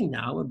seeing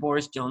now with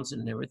Boris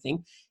Johnson and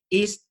everything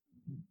is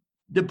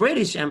the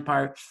British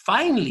Empire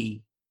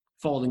finally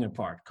falling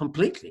apart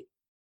completely,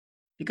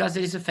 because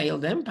it is a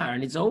failed empire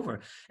and it's over.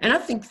 And I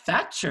think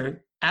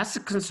Thatcher, as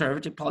a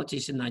conservative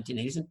politician in the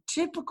 1980s, is a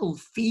typical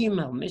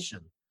female mission.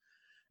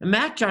 A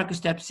matriarch who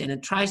steps in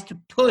and tries to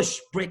push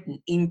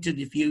Britain into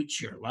the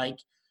future.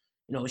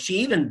 She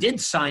even did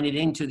sign it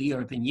into the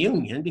European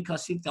Union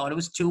because she thought it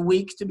was too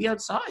weak to be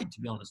outside,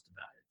 to be honest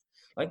about it.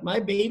 Like, my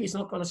baby's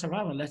not going to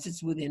survive unless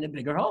it's within a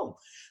bigger hole.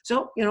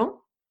 So, in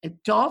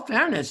all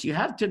fairness, you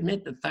have to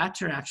admit that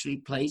Thatcher actually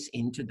plays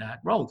into that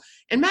role.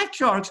 And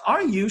matriarchs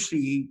are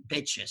usually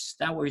bitches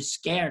that we're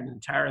scared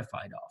and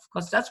terrified of,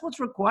 because that's what's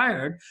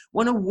required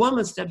when a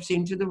woman steps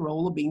into the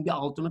role of being the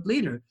ultimate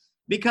leader,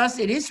 because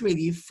it is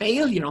really a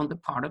failure on the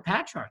part of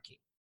patriarchy.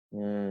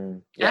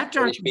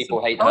 Patriarchy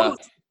people hate her.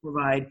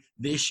 Provide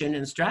vision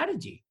and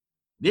strategy.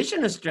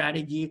 Vision and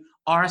strategy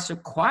are as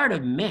required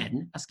of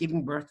men as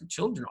giving birth to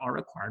children are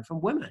required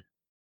from women.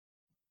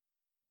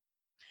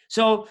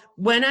 So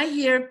when I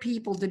hear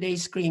people today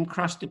scream,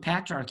 crush the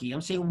patriarchy,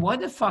 I'm saying, why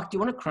the fuck do you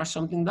want to crush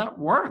something that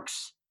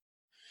works?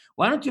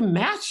 Why don't you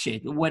match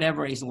it with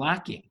whatever is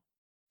lacking?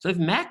 So if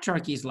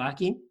matriarchy is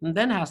lacking,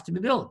 then it has to be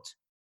built.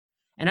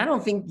 And I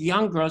don't think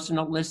young girls are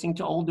not listening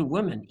to older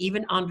women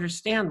even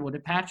understand what a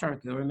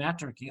patriarchy or a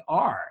matriarchy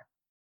are.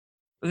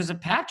 Because a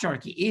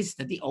patriarchy is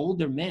that the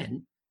older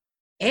men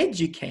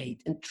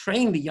educate and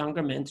train the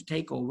younger men to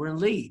take over and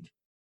lead.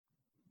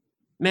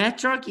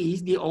 Matriarchy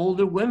is the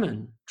older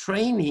women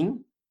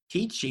training,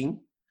 teaching,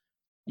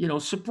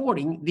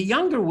 supporting the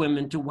younger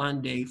women to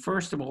one day,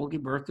 first of all,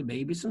 give birth to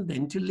babies and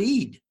then to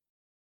lead.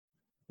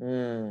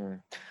 And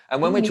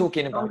when we're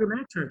talking about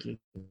matriarchy,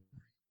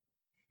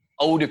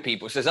 older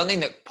people, so something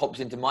that pops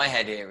into my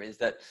head here is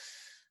that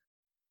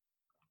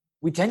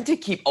we tend to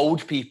keep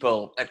old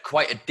people at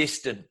quite a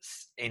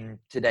distance in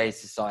today's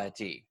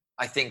society.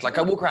 I think, like,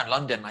 I walk around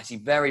London and I see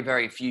very,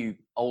 very few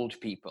old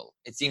people.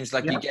 It seems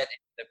like you get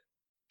in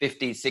the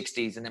 50s,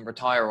 60s and then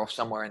retire off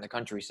somewhere in the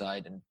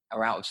countryside and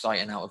are out of sight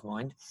and out of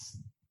mind.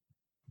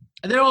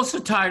 And they're also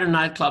tired of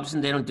nightclubs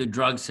and they don't do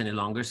drugs any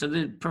longer. So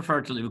they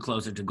prefer to live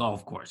closer to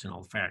golf course, in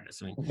all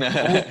fairness. I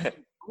mean,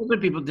 older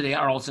people today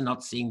are also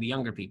not seeing the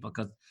younger people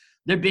because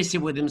they're busy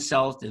with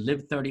themselves. They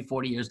live 30,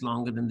 40 years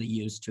longer than they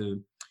used to.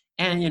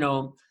 And, you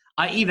know,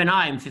 I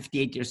am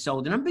 58 years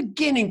old and I'm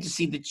beginning to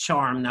see the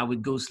charm now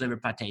with goose liver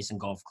patés and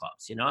golf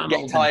clubs. You know, I'm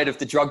getting tired of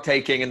the drug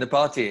taking and the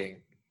partying.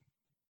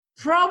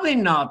 Probably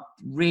not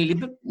really,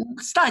 but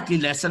slightly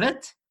less of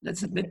it.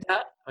 Let's admit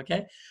that,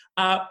 okay?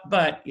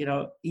 But, you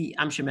know,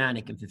 I'm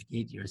shamanic and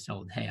 58 years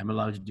old. Hey, I'm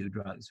allowed to do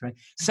drugs, right?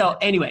 So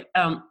anyway,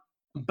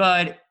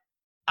 but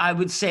I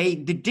would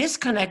say the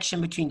disconnection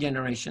between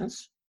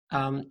generations,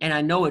 and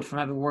I know it from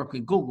having worked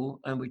with Google,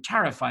 and we're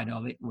terrified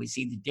of it, and we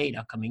see the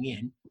data coming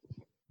in,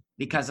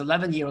 because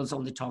 11-year-olds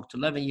only talk to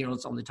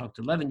 11-year-olds, only talk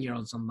to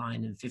 11-year-olds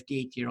online, and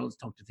 58-year-olds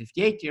talk to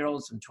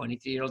 58-year-olds, and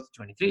 23-year-olds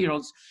to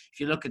 23-year-olds.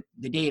 If you look at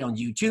the data on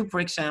YouTube, for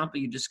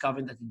example, you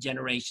discover that the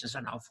generations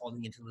are now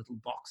falling into little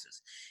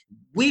boxes.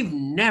 We've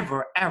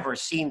never, ever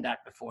seen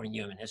that before in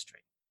human history.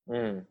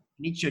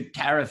 It should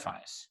terrify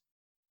us.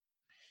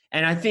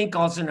 And I think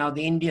also now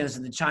the Indians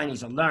and the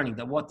Chinese are learning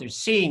that what they're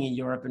seeing in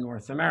Europe and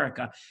North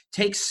America,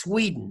 take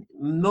Sweden,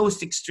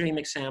 most extreme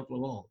example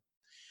of all.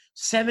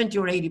 70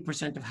 or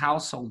 80% of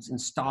households in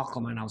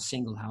Stockholm are now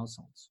single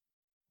households.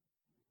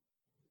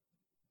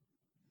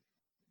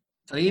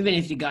 So even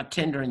if you got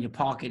Tinder in your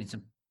pocket,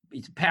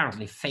 it's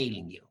apparently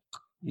failing you.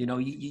 You know,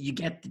 you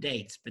get the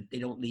dates, but they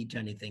don't lead to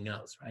anything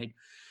else, right?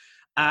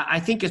 I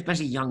think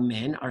especially young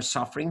men are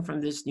suffering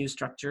from this new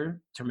structure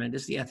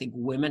tremendously. I think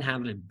women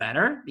handle it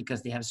better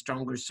because they have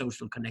stronger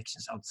social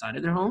connections outside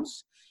of their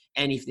homes.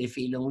 And if they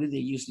feel lonely, they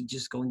usually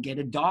just go and get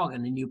a dog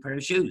and a new pair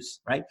of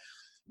shoes, right?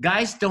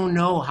 Guys don't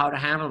know how to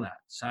handle that.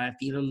 So I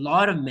feel a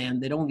lot of men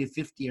that only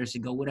 50 years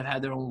ago would have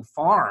had their own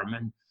farm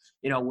and,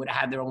 you know, would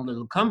have had their own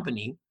little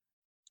company.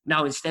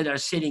 Now instead are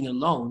sitting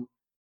alone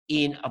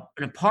in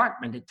an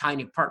apartment, a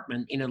tiny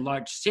apartment in a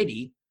large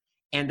city.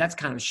 And that's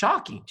kind of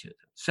shocking to them.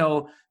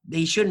 So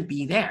they shouldn't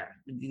be there.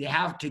 They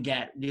have to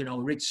get, you know,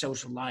 rich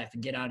social life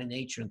and get out in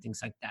nature and things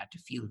like that to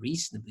feel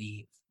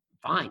reasonably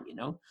fine, you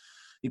know.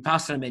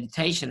 Vipassana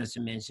meditation, as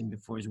I mentioned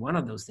before, is one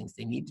of those things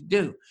they need to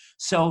do.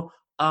 So,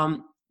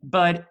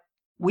 but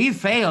we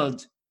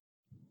failed,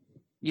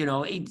 you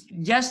know.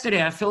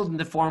 Yesterday I filled in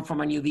the form for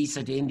my new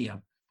visa to India.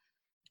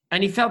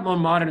 And it felt more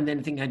modern than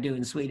anything I do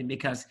in Sweden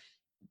because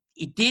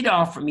it did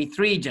offer me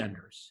 3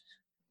 genders: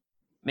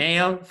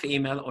 male,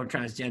 female, or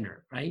transgender,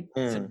 right?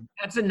 So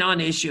that's a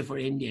non-issue for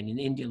in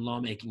Indian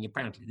lawmaking,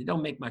 apparently. They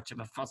don't make much of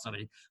a fuss of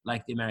it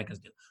like the Americans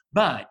do.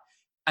 But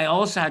I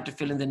also had to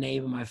fill in the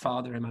name of my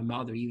father and my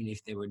mother, even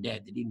if they were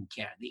dead. They didn't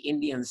care. The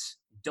Indians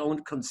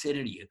don't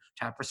consider you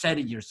to have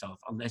presented yourself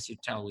unless you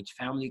tell which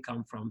family you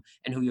come from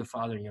and who your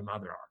father and your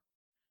mother are,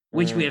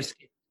 which we have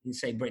in,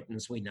 say, Britain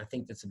and Sweden. I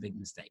think that's a big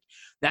mistake.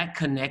 That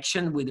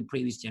connection with the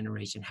previous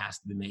generation has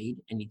to be made,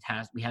 and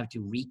we have to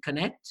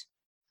reconnect.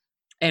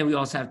 And we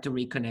also have to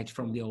reconnect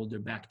from the older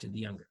back to the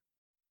younger.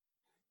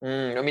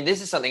 I mean,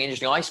 this is something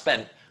interesting. I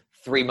spent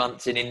 3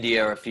 months in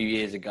India a few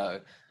years ago,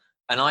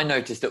 and I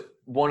noticed that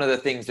one of the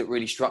things that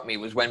really struck me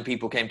was when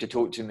people came to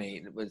talk to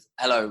me, it was,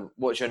 hello,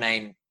 what's your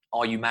name?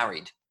 Are you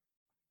married?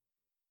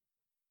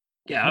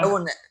 Yeah.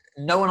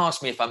 No one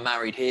asked me if I'm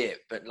married here,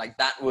 but like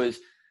that was,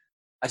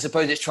 I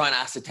suppose it's trying to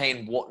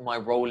ascertain what my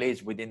role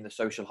is within the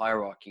social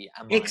hierarchy.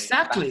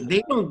 Exactly.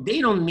 They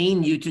don't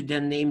mean you to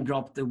then name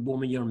drop the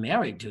woman you're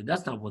married to.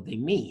 That's not what they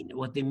mean.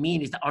 What they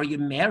mean is, are you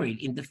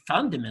married in the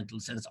fundamental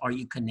sense? Are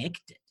you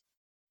connected?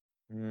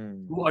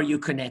 Who are you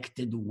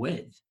connected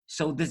with?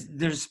 So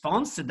the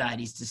response to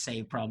that is to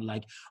say probably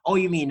like, oh,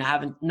 you mean I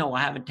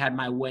haven't had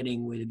my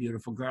wedding with a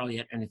beautiful girl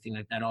yet, anything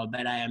like that.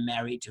 But I am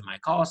married to my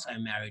cause.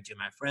 I'm married to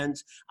my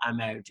friends. I'm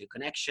married to a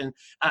connection.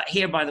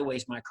 Here, by the way,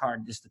 is my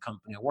card. This is the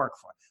company I work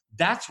for.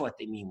 That's what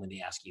they mean when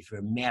they ask you if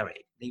you're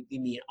married. They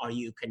mean, are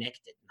you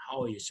connected? And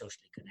how are you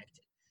socially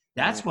connected?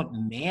 That's what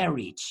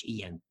marriage,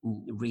 Ian,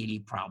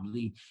 really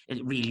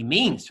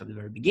means from the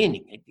very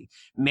beginning.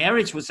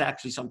 Marriage was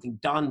actually something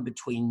done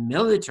between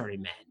military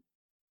men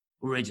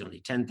originally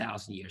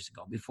 10,000 years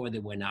ago before they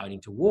went out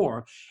into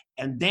war.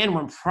 And then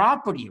when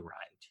property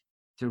arrived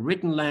to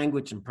written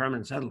language and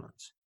permanent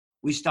settlements,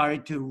 we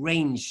started to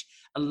arrange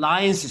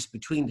alliances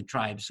between the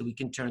tribes so we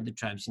can turn the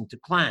tribes into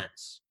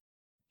clans.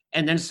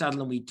 And then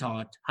suddenly we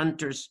taught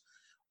hunters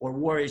or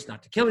warriors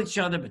not to kill each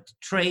other, but to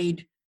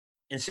trade.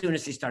 And as soon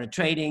as they started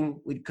trading,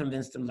 we'd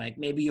convince them, like,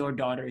 maybe your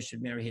daughter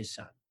should marry his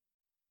son.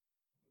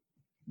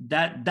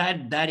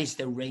 That is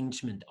the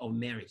arrangement of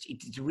marriage.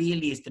 It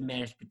really is the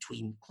marriage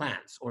between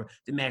clans or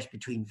the marriage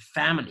between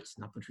families,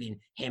 not between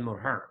him or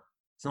her.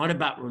 It's not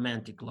about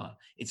romantic love.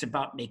 It's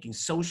about making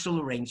social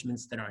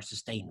arrangements that are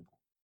sustainable.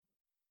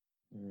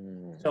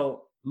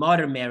 So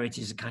modern marriage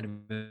is a kind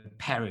of a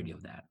parody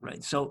of that,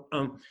 right? So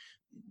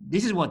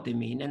this is what they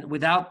mean. And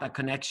without that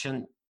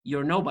connection,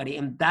 you're nobody.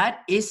 And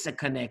that is a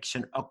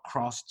connection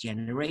across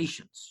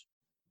generations.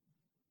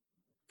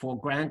 For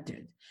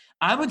granted.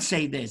 I would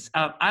say this.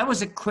 I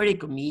was a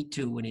critic of Me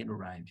Too when it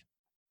arrived.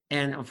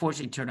 And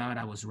unfortunately, it turned out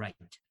I was right.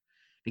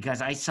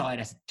 Because I saw it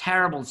as a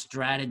terrible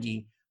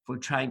strategy for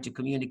trying to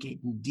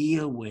communicate and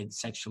deal with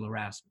sexual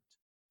harassment.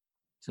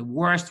 It's the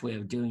worst way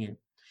of doing it.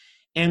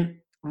 And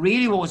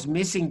really what was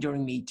missing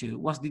during Me Too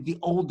was that the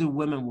older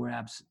women were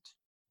absent.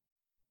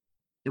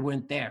 They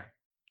weren't there.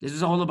 This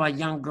was all about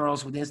young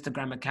girls with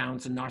Instagram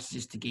accounts and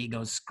narcissistic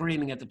egos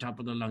screaming at the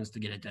top of their lungs to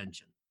get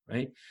attention.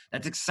 Right?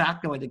 That's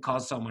exactly why they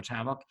cause so much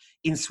havoc.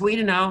 In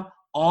Sweden now,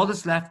 all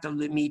that's left of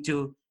the Me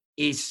Too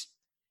is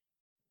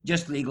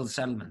just legal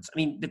settlements. I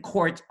mean, the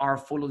courts are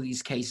full of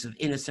these cases of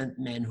innocent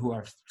men who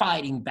are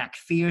fighting back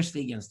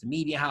fiercely against the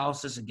media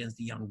houses, against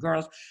the young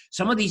girls.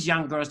 Some of these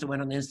young girls that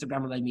went on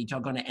Instagram like Me Too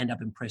are going to end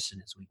up in prison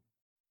in Sweden.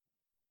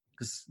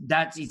 Because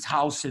it's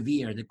how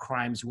severe the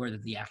crimes were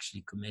that they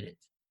actually committed.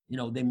 You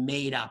know, they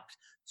made up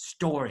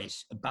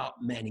stories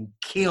about men and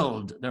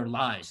killed their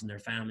lives and their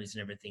families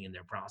and everything in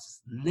their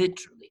process,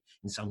 literally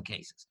in some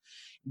cases.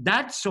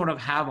 That sort of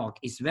havoc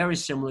is very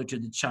similar to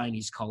the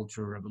Chinese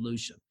Cultural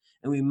Revolution.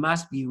 And we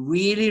must be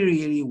really,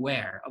 really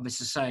aware of a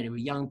society where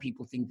young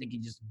people think they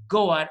can just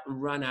go out and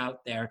run out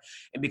there,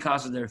 and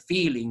because of their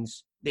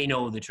feelings, they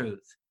know the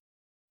truth.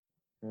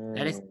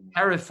 That is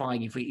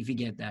terrifying if you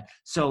get that.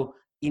 So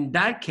in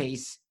that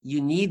case, you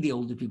need the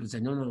older people to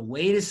say, no,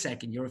 wait a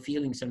second, your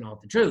feelings are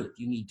not the truth.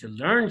 You need to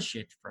learn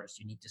shit first.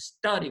 You need to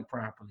study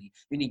properly.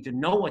 You need to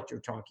know what you're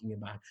talking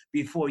about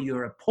before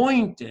you're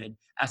appointed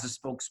as a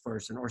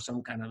spokesperson or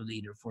some kind of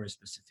leader for a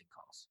specific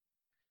cause.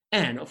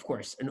 And of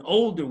course, an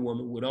older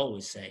woman would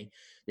always say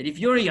that if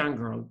you're a young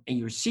girl and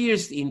you're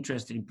seriously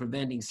interested in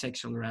preventing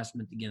sexual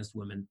harassment against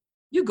women,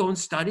 you go and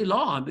study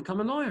law and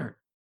become a lawyer.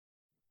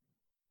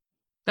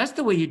 That's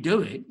the way you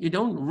do it. You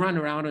don't run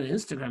around on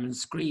Instagram and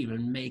scream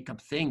and make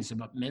up things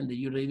about men that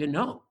you don't even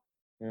know.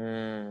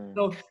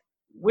 So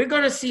we're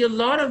going to see a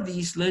lot of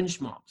these lynch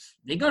mobs.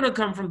 They're going to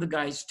come from the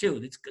guys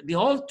too. The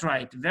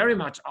alt-right very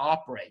much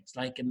operates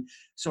like a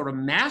sort of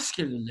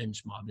masculine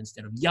lynch mob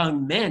instead of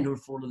young men who are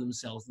full of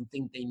themselves and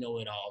think they know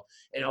it all.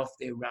 And off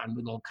they run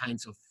with all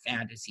kinds of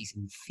fantasies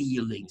and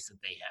feelings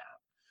that they have.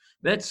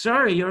 But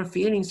sorry, your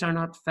feelings are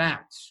not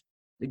facts.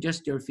 They're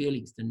just your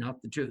feelings. They're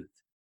not the truth.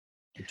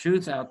 The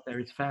truth out there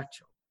is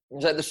factual.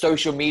 It's like the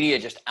social media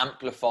just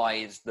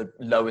amplifies the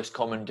lowest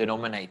common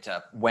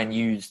denominator when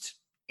used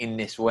in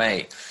this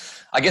way.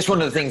 I guess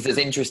one of the things that's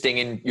interesting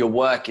in your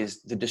work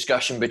is the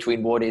discussion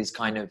between what is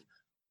kind of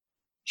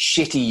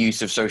shitty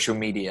use of social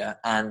media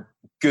and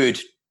good,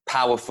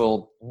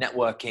 powerful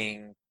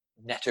networking,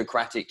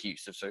 netocratic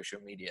use of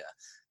social media.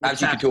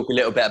 Perhaps you could talk a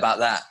little bit about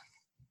that.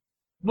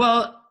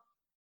 Well,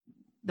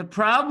 the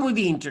problem with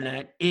the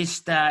internet is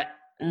that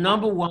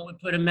number one, we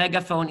put a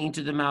megaphone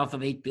into the mouth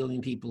of 8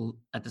 billion people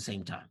at the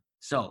same time.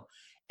 So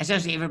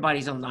essentially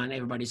everybody's online,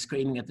 everybody's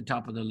screaming at the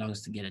top of their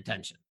lungs to get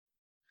attention.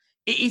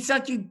 It's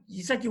like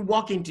you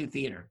walk into a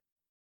theater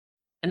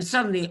and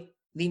suddenly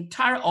the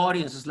entire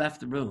audience has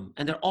left the room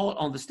and they're all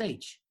on the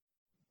stage.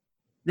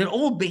 They're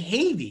all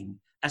behaving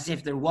as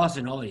if there was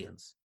an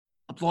audience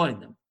applauding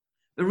them.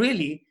 But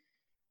really,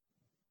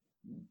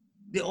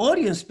 the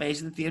audience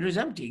space in the theater is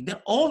empty.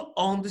 They're all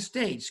on the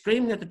stage,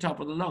 screaming at the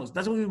top of their lungs.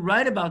 That's what we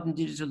write about in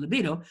Digital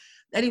Libido,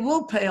 that it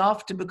will pay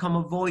off to become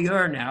a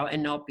voyeur now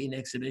and not be an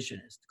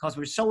exhibitionist. Because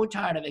we're so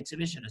tired of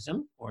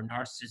exhibitionism, or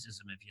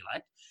narcissism if you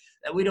like,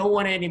 that we don't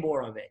want any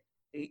more of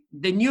it.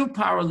 The new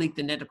power elite,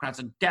 the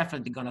netocrats, are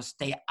definitely going to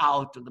stay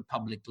out of the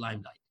public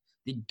limelight.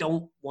 They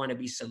don't want to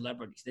be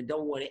celebrities. They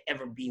don't want to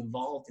ever be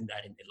involved in that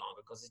any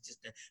longer because it's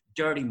just a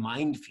dirty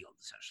minefield,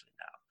 essentially,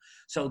 now.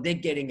 So they're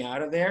getting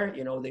out of there.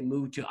 You know, they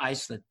move to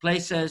isolate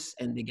places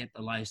and they get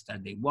the lifestyle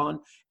they want,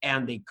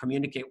 and they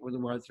communicate with the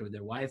world through their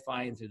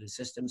Wi-Fi and through the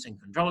systems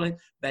and control it,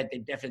 but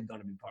they're definitely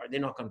going to be part of it.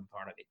 They're not going to be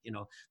part of it. You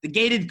know, the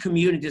gated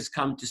communities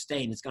come to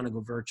stay, and it's going to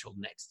go virtual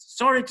next.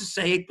 Sorry to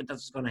say it, but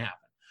that's what's going to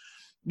happen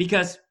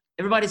because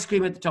everybody's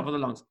screaming at the top of their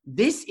lungs.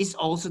 This is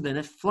also then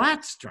a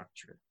flat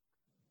structure.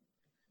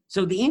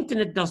 So the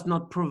internet does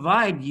not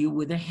provide you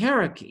with a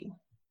hierarchy.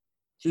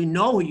 So you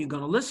know who you're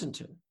going to listen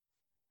to.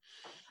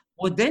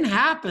 What then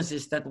happens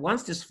is that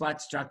once this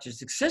flat structure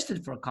has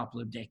existed for a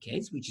couple of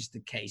decades, which is the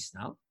case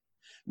now,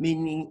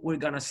 meaning we're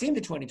going to see in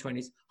the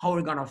 2020s how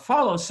we're going to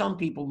follow some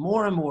people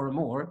more and more and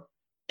more,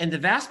 and the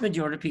vast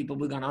majority of people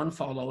we're going to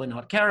unfollow and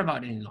not care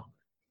about any longer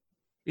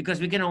because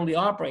we can only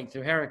operate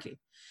through hierarchy.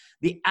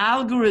 The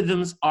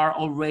algorithms are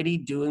already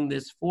doing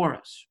this for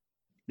us.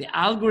 The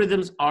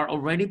algorithms are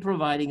already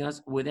providing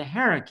us with a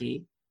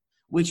hierarchy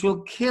which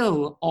will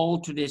kill all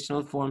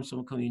traditional forms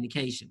of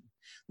communication.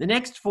 The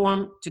next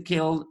form to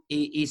kill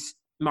is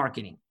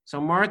marketing.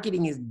 So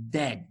marketing is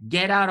dead.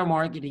 Get out of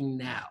marketing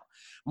now.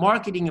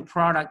 Marketing a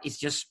product is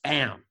just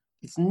spam.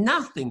 It's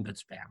nothing but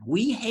spam.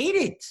 We hate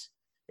it.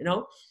 You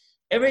know,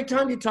 every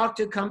time you talk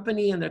to a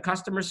company and their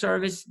customer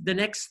service, the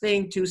next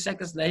thing, 2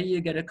 seconds later,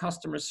 you get a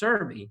customer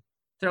survey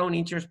thrown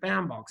into your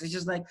spam box. It's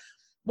just like,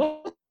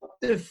 what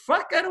the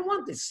fuck? I don't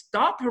want this.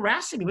 Stop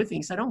harassing me with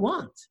things I don't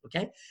want,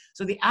 okay?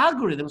 So the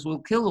algorithms will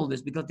kill all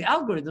this because the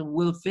algorithm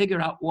will figure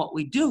out what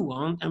we do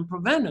want and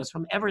prevent us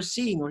from ever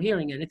seeing or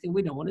hearing anything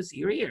we don't want to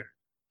see or hear.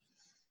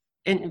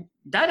 And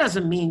that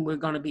doesn't mean we're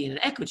going to be in an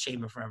echo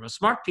chamber forever.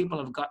 Smart people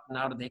have gotten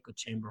out of the echo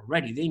chamber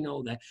already. They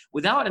know that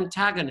without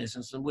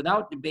antagonisms and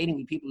without debating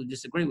with people who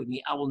disagree with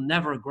me, I will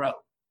never grow.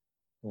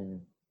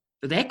 So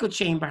the echo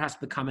chamber has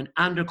become an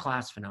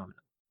underclass phenomenon.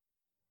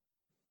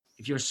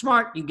 If you're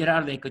smart, you get out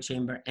of the echo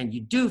chamber and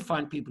you do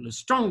find people who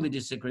strongly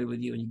disagree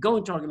with you and you go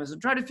into arguments and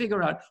try to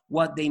figure out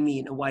what they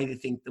mean and why they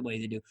think the way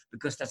they do,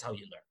 because that's how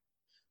you learn.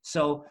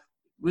 So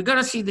we're going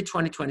to see the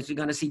 2020s. We're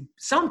going to see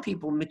some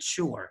people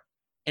mature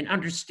and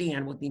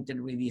understand what the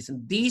internet really is.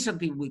 And these are the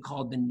people we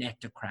call the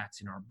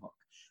nectocrats in our book.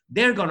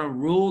 They're going to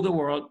rule the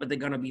world, but they're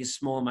going to be a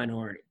small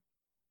minority.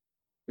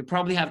 We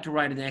probably have to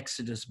write an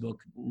Exodus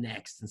book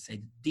next and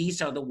say,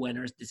 these are the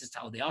winners. This is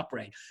how they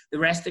operate. The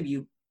rest of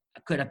you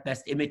could at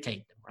best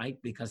imitate them, right?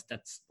 Because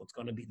that's what's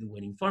going to be the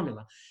winning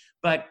formula.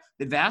 But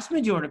the vast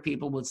majority of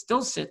people will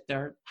still sit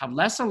there, have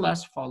less and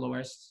less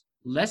followers,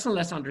 less and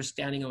less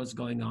understanding of what's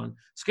going on,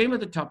 scream at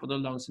the top of their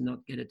lungs and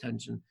not get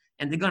attention.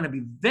 And they're going to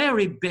be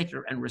very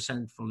bitter and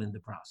resentful in the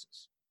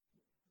process.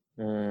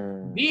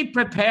 Be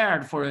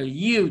prepared for a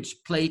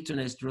huge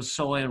Platonist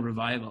Rousseauian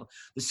revival.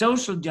 The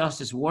social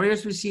justice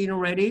warriors we've seen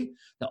already,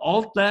 the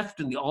alt-left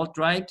and the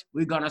alt-right,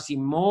 we're going to see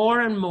more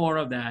and more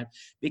of that,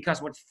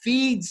 because what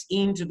feeds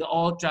into the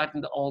alt-right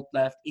and the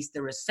alt-left is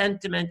the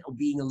resentment of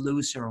being a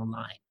loser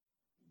online.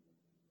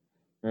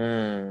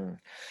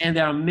 And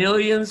there are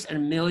millions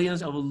and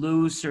millions of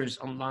losers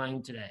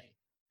online today.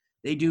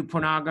 They do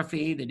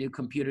pornography, they do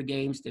computer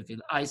games, they feel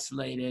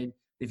isolated,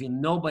 they feel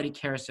nobody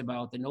cares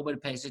about them, nobody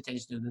pays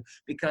attention to them,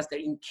 because they're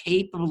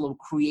incapable of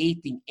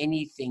creating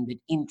anything that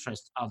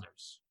interests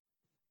others.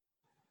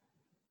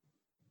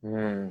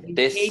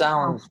 This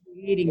sounds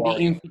creating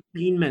the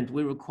entertainment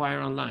we require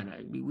online.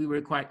 Right? We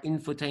require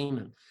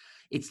infotainment.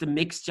 It's the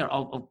mixture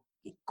of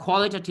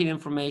qualitative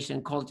information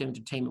and qualitative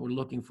entertainment we're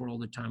looking for all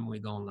the time when we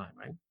go online,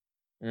 right?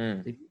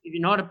 If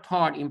you're not a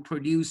part in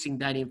producing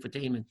that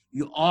infotainment,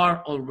 you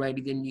are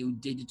already the new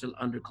digital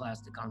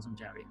underclass, the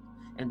consummariat.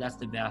 And that's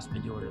the vast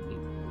majority of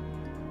people.